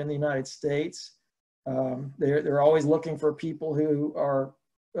fire in the United States. They're always looking for people who are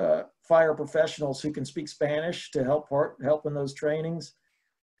fire professionals who can speak Spanish to help in those trainings.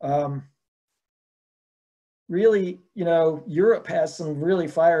 Really, you know, Europe has some really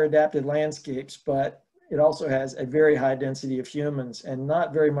fire adapted landscapes, but it also has a very high density of humans and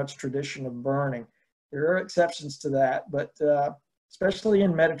not very much tradition of burning. There are exceptions to that, but especially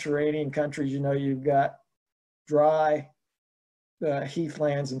in Mediterranean countries, you know, you've got dry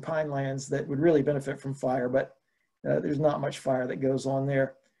heathlands and pine lands that would really benefit from fire, but there's not much fire that goes on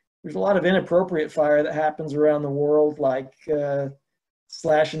there. There's a lot of inappropriate fire that happens around the world, like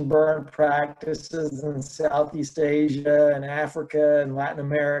slash and burn practices in Southeast Asia and Africa and Latin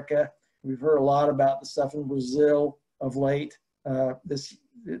America. We've heard a lot about the stuff in Brazil of late.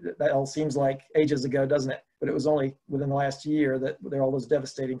 That all seems like ages ago, doesn't it? But it was only within the last year that all those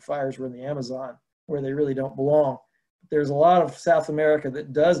devastating fires were in the Amazon, where they really don't belong. There's a lot of South America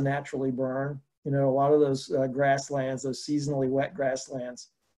that does naturally burn. You know, a lot of those grasslands, those seasonally wet grasslands,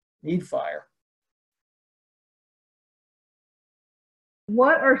 need fire.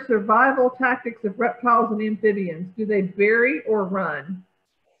 What are survival tactics of reptiles and amphibians? Do they bury or run?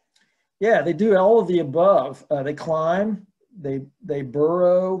 Yeah, they do all of the above. They climb, they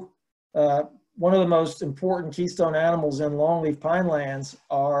burrow. One of the most important keystone animals in longleaf pinelands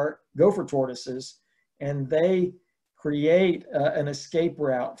are gopher tortoises, and they create an escape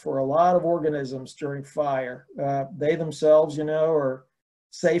route for a lot of organisms during fire. They themselves, you know, are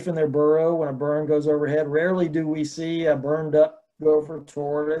safe in their burrow when a burn goes overhead. Rarely do we see a burned up gopher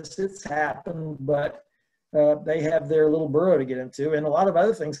tortoise. It's happened, but they have their little burrow to get into, and a lot of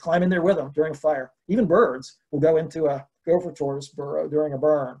other things climb in there with them during fire. Even birds will go into a gopher tortoise burrow during a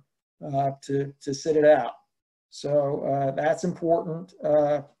burn to sit it out. So that's important.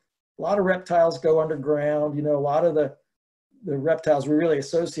 A lot of reptiles go underground. You know, a lot of the reptiles we really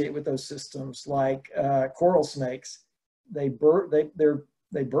associate with those systems, like coral snakes, they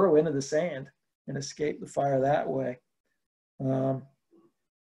burrow into the sand and escape the fire that way. You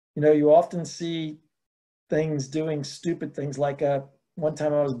know, you often see things doing stupid things, like one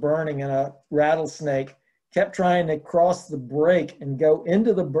time I was burning and a rattlesnake kept trying to cross the break and go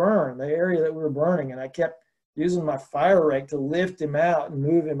into the burn, the area that we were burning. And I kept using my fire rake to lift him out and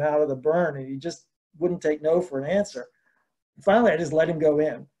move him out of the burn. And he just wouldn't take no for an answer. Finally, I just let him go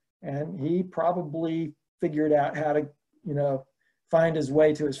in. And he probably figured out how to, you know, find his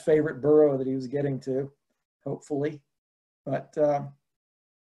way to his favorite burrow that he was getting to, hopefully. But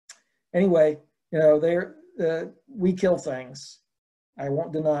anyway, you know, we kill things. I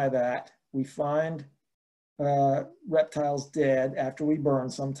won't deny that. We find reptiles dead after we burn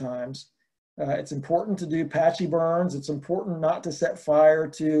sometimes. It's important to do patchy burns. It's important not to set fire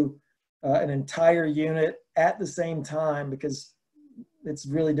to an entire unit at the same time, because it's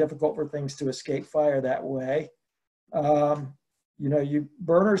really difficult for things to escape fire that way. You know,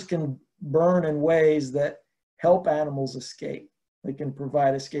 burners can burn in ways that help animals escape. They can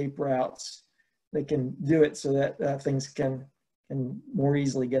provide escape routes. They can do it so that things can more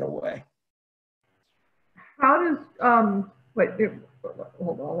easily get away. How does,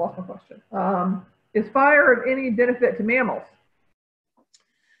 hold on, I lost my question. Is fire of any benefit to mammals?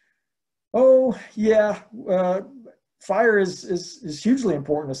 Oh, yeah. Fire is hugely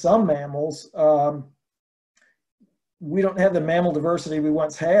important to some mammals. We don't have the mammal diversity we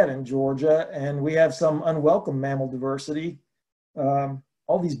once had in Georgia, and we have some unwelcome mammal diversity.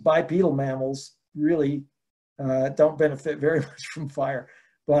 All these bipedal mammals really don't benefit very much from fire.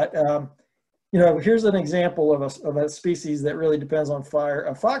 But you know, here's an example of a species that really depends on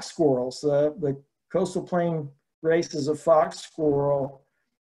fire. Fox squirrels, the coastal plain races of fox squirrel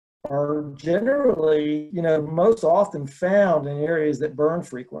are generally, you know, most often found in areas that burn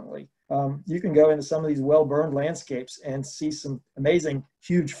frequently. You can go into some of these well-burned landscapes and see some amazing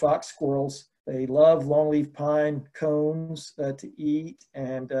huge fox squirrels. They love longleaf pine cones to eat,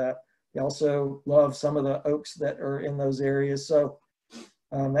 and they also love some of the oaks that are in those areas. So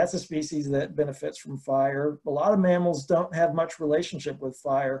that's a species that benefits from fire. A lot of mammals don't have much relationship with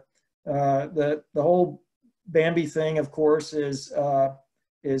fire. The whole Bambi thing, of course, is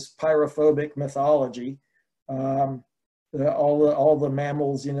pyrophobic mythology. All the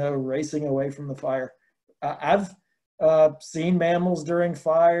mammals, you know, racing away from the fire. I've seen mammals during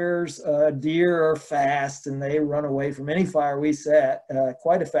fires. Deer are fast and they run away from any fire we set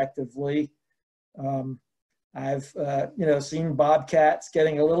quite effectively. I've you know, seen bobcats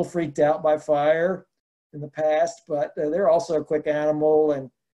getting a little freaked out by fire in the past, but they're also a quick animal and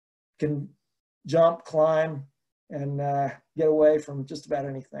can jump, climb, and get away from just about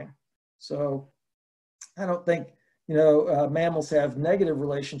anything. So I don't think, you know, mammals have negative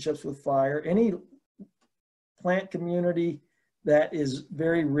relationships with fire. Any plant community that is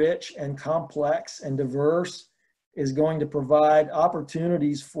very rich and complex and diverse is going to provide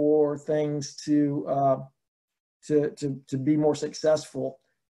opportunities for things to be more successful.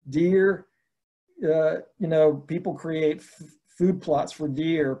 Deer, you know, people create food plots for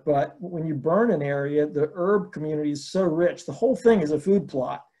deer, but when you burn an area, the herb community is so rich, the whole thing is a food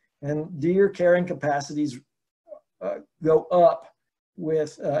plot, and deer carrying capacities go up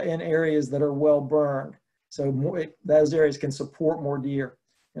with in areas that are well burned. So those areas can support more deer.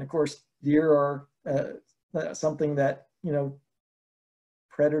 And of course, deer are something that, you know,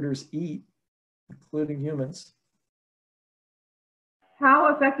 predators eat, including humans.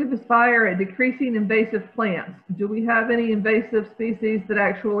 How effective is fire at decreasing invasive plants? Do we have any invasive species that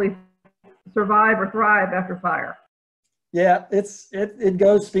actually survive or thrive after fire? Yeah, it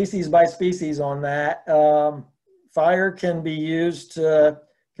goes species by species on that. Fire can be used to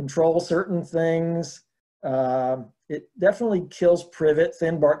control certain things. It definitely kills privet,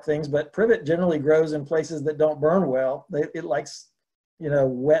 thin bark things, but privet generally grows in places that don't burn well. It likes, you know,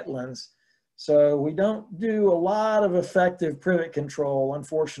 wetlands. So we don't do a lot of effective privet control,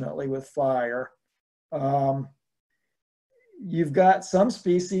 unfortunately, with fire. You've got some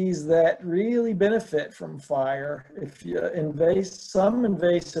species that really benefit from fire. If you some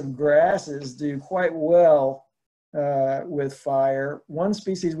invasive grasses do quite well with fire. One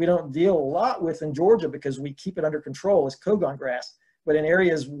species we don't deal a lot with in Georgia because we keep it under control is Kogon grass. But in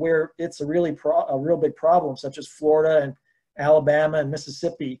areas where it's a real big problem, such as Florida and Alabama and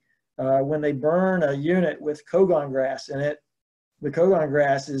Mississippi, when they burn a unit with Kogon grass in it, the Kogon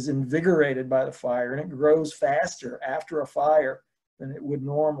grass is invigorated by the fire and it grows faster after a fire than it would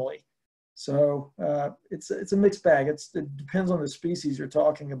normally. So it's a mixed bag. It depends on the species you're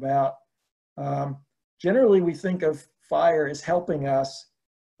talking about. Generally, we think of fire as helping us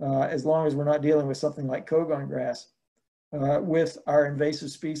as long as we're not dealing with something like Kogon grass with our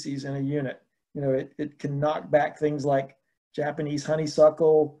invasive species in a unit. You know, it can knock back things like Japanese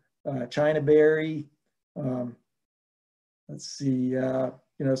honeysuckle, China berry. Let's see, you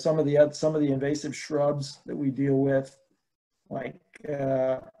you know, some of the invasive shrubs that we deal with, like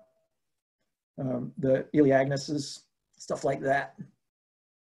the Elaeagnuses, stuff like that.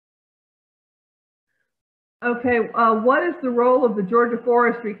 Okay, what is the role of the Georgia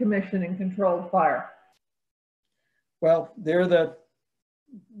Forestry Commission in controlled fire? Well, they're the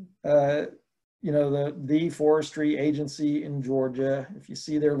you know, the forestry agency in Georgia. If you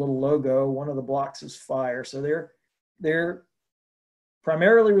see their little logo, one of the blocks is fire. So they're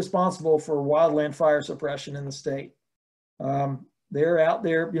primarily responsible for wildland fire suppression in the state. They're out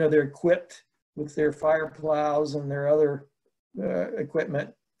there, you know, they're equipped with their fire plows and their other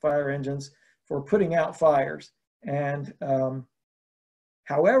equipment, fire engines, for putting out fires. And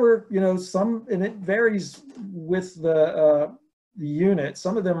however, you know, and it varies with the unit.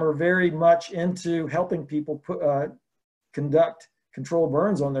 Some of them are very much into helping people conduct controlled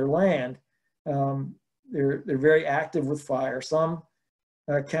burns on their land. They're very active with fire. Some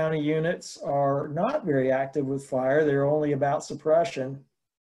county units are not very active with fire. They're only about suppression.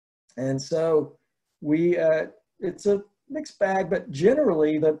 And so it's a mixed bag, but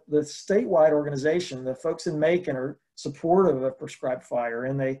generally the statewide organization, the folks in Macon, are supportive of prescribed fire,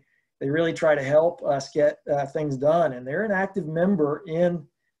 and they really try to help us get things done. And they're an active member in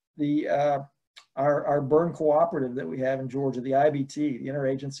the our burn cooperative that we have in Georgia, the IBT, the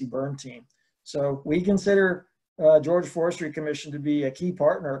Interagency Burn Team. So we consider Georgia Forestry Commission to be a key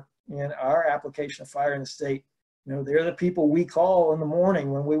partner in our application of fire in the state. You know, they're the people we call in the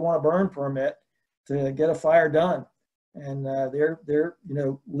morning when we want a burn permit to get a fire done. And they're you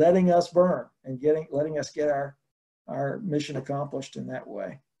know, letting us burn and letting us get our mission accomplished in that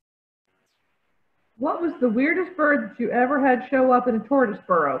way. What was the weirdest bird that you ever had show up in a tortoise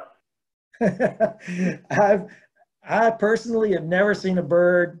burrow? I personally have never seen a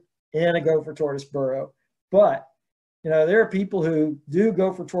bird in a gopher tortoise burrow, but you know, there are people who do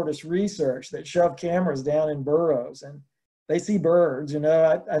gopher tortoise research that shove cameras down in burrows and they see birds. You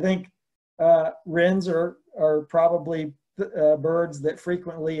know, I think wrens are probably birds that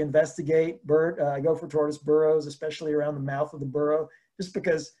frequently investigate gopher tortoise burrows, especially around the mouth of the burrow, just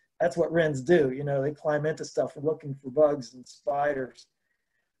because that's what wrens do. You know, they climb into stuff and looking for bugs and spiders.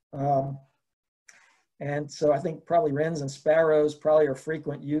 And so I think probably wrens and sparrows probably are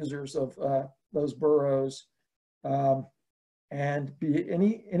frequent users of those burrows. And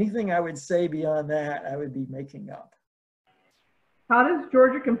anything I would say beyond that, I would be making up. How does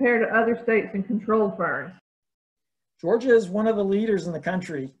Georgia compare to other states in controlled burns? Georgia is one of the leaders in the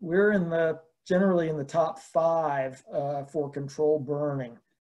country. We're generally in the top 5 for controlled burning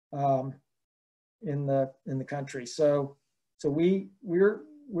in the country. So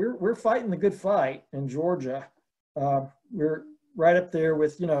we're fighting the good fight in Georgia. We're right up there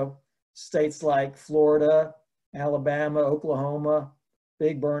with, you know, states like Florida, Alabama, Oklahoma,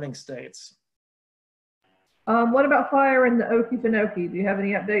 big burning states. What about fire in the Okefenokee? Do you have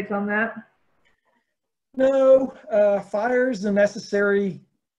any updates on that? No, fire is a necessary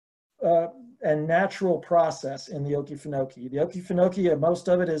and natural process in the Okefenokee. The Okefenokee, most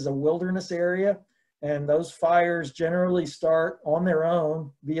of it is a wilderness area, and those fires generally start on their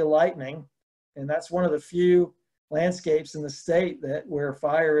own via lightning. And that's one of the few landscapes in the state where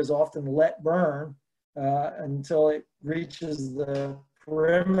fire is often let burn until it reaches the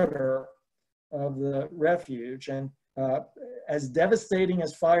perimeter of the refuge. And as devastating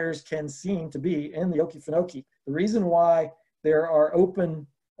as fires can seem to be in the Okefenokee, the reason why there are open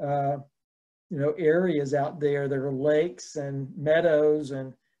you know, areas out there that are lakes and meadows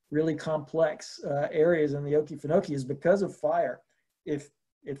and really complex areas in the Okefenokee is because of fire. If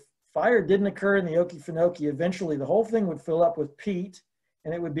fire didn't occur in the Okefenokee, eventually the whole thing would fill up with peat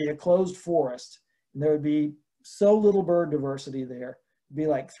and it would be a closed forest. And there would be so little bird diversity there. It'd be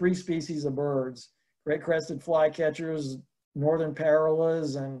like 3 species of birds: great-crested flycatchers, northern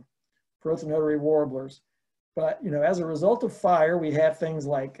parulae, and prothonotary warblers. But, you know, as a result of fire, we have things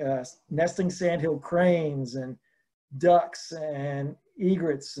like nesting sandhill cranes and ducks and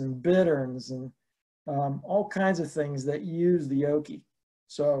egrets and bitterns and all kinds of things that use the Okie.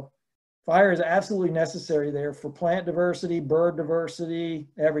 So fire is absolutely necessary there for plant diversity, bird diversity,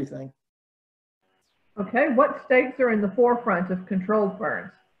 everything. Okay, what states are in the forefront of controlled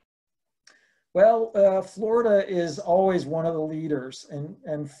burns? Well, Florida is always one of the leaders,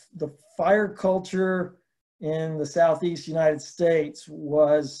 and the fire culture in the Southeast United States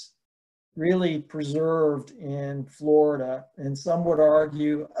was really preserved in Florida. And some would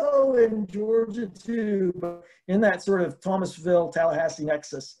argue, oh, in Georgia too, but in that sort of Thomasville, Tallahassee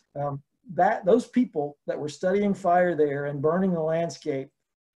nexus, those people that were studying fire there and burning the landscape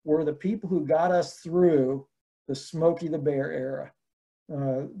were the people who got us through the Smokey the Bear era.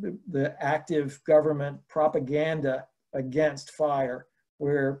 the active government propaganda against fire,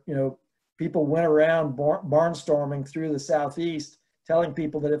 where, you know, people went around barnstorming through the Southeast, telling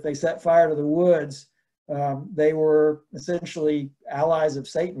people that if they set fire to the woods, they were essentially allies of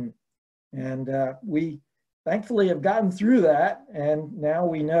Satan. And we thankfully have gotten through that, and now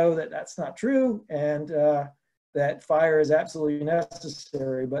we know that that's not true, and that fire is absolutely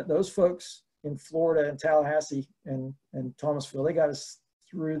necessary. But those folks in Florida and Tallahassee and Thomasville, they got us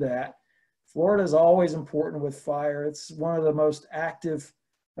through that. Florida is always important with fire. It's one of the most active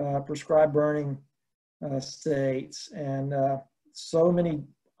prescribed burning states, and so many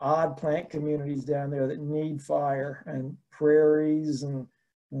odd plant communities down there that need fire, and prairies and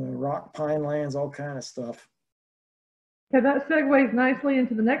rock pine lands, all kind of stuff. Okay, that segues nicely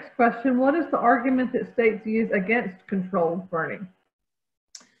into the next question. What is the argument that states use against controlled burning?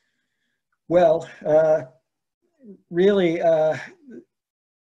 Well, really, a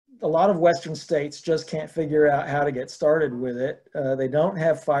lot of Western states just can't figure out how to get started with it. They don't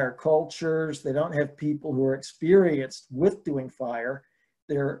have fire cultures. They don't have people who are experienced with doing fire.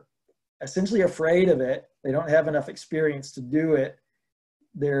 They're essentially afraid of it. They don't have enough experience to do it.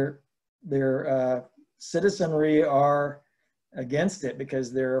 Their citizenry are against it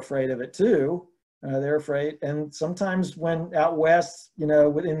because they're afraid of it too. They're afraid, and sometimes when out west, you know,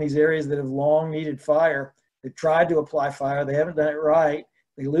 within these areas that have long needed fire, they've tried to apply fire, they haven't done it right,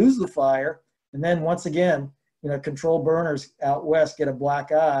 they lose the fire, and then once again, you know, controlled burners out west get a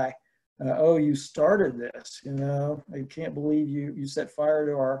black eye. Oh, you started this, you know, I can't believe you set fire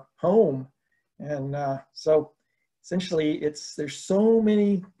to our home. And so essentially there's so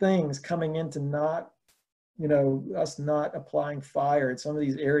many things coming into not, you know, us not applying fire in some of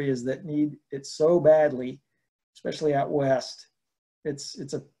these areas that need it so badly, especially out west.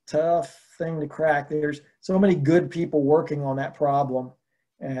 It's a tough thing to crack. There's so many good people working on that problem,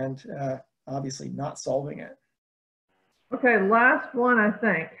 and obviously not solving it. Okay, last one, I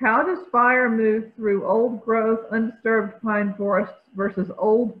think. How does fire move through old growth, undisturbed pine forests versus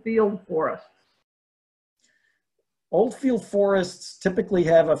old field forests? Old field forests typically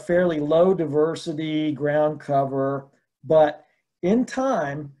have a fairly low diversity ground cover, but in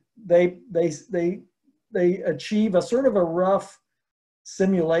time, they achieve a sort of a rough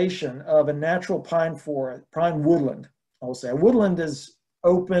simulation of a natural pine forest, pine woodland, I'll say. A woodland is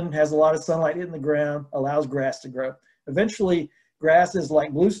open, has a lot of sunlight hitting the ground, allows grass to grow. Eventually, grasses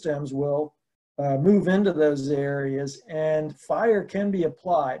like blue stems will move into those areas, and fire can be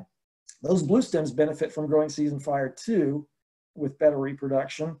applied. Those blue stems benefit from growing season fire too, with better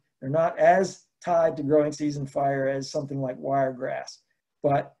reproduction. They're not as tied to growing season fire as something like wiregrass,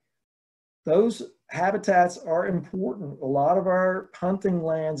 but those habitats are important. A lot of our hunting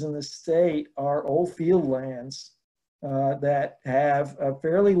lands in the state are old field lands that have a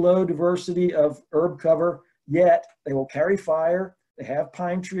fairly low diversity of herb cover, yet they will carry fire. They have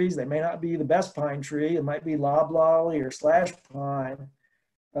pine trees. They may not be the best pine tree. It might be loblolly or slash pine.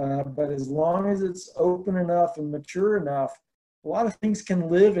 But as long as it's open enough and mature enough, a lot of things can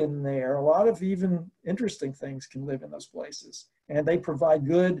live in there. A lot of even interesting things can live in those places. And they provide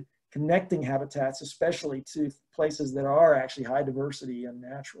good connecting habitats, especially to places that are actually high diversity and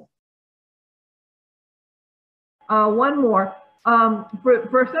natural. One more.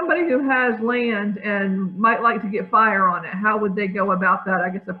 For somebody who has land and might like to get fire on it, how would they go about that? I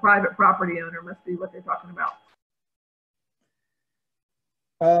guess a private property owner must be what they're talking about.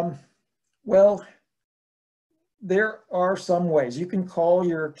 Well, there are some ways. You can call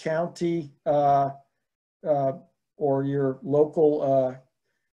your county or your local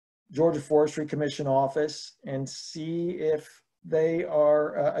Georgia Forestry Commission office and see if they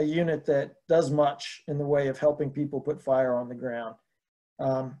are a unit that does much in the way of helping people put fire on the ground.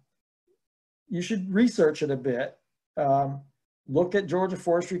 You should research it a bit. Look at Georgia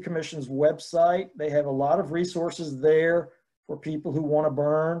Forestry Commission's website. They have a lot of resources there for people who want to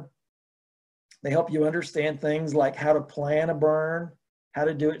burn. They help you understand things like how to plan a burn, how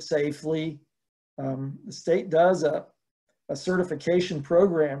to do it safely. The state does a certification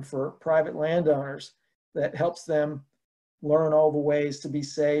program for private landowners that helps them learn all the ways to be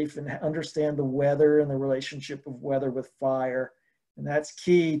safe and understand the weather and the relationship of weather with fire. And that's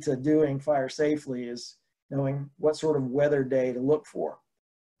key to doing fire safely, is knowing what sort of weather day to look for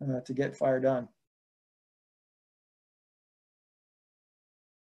to get fire done.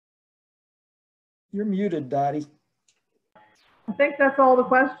 You're muted, Dottie. I think that's all the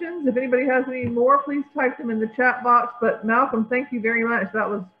questions. If anybody has any more, please type them in the chat box. But Malcolm, thank you very much. That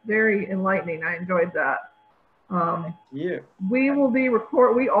was very enlightening. I enjoyed that. Thank you. We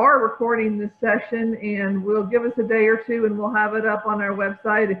are recording this session, and we'll give us a day or two and we'll have it up on our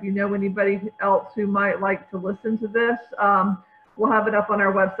website. If you know anybody else who might like to listen to this, we'll have it up on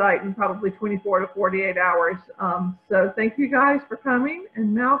our website in probably 24 to 48 hours. So thank you guys for coming,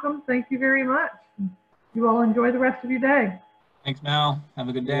 and Malcolm, thank you very much. You all enjoy the rest of your day. Thanks, Mel. Have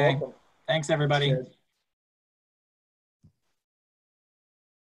a good day. You're welcome. Thanks, everybody. Cheers.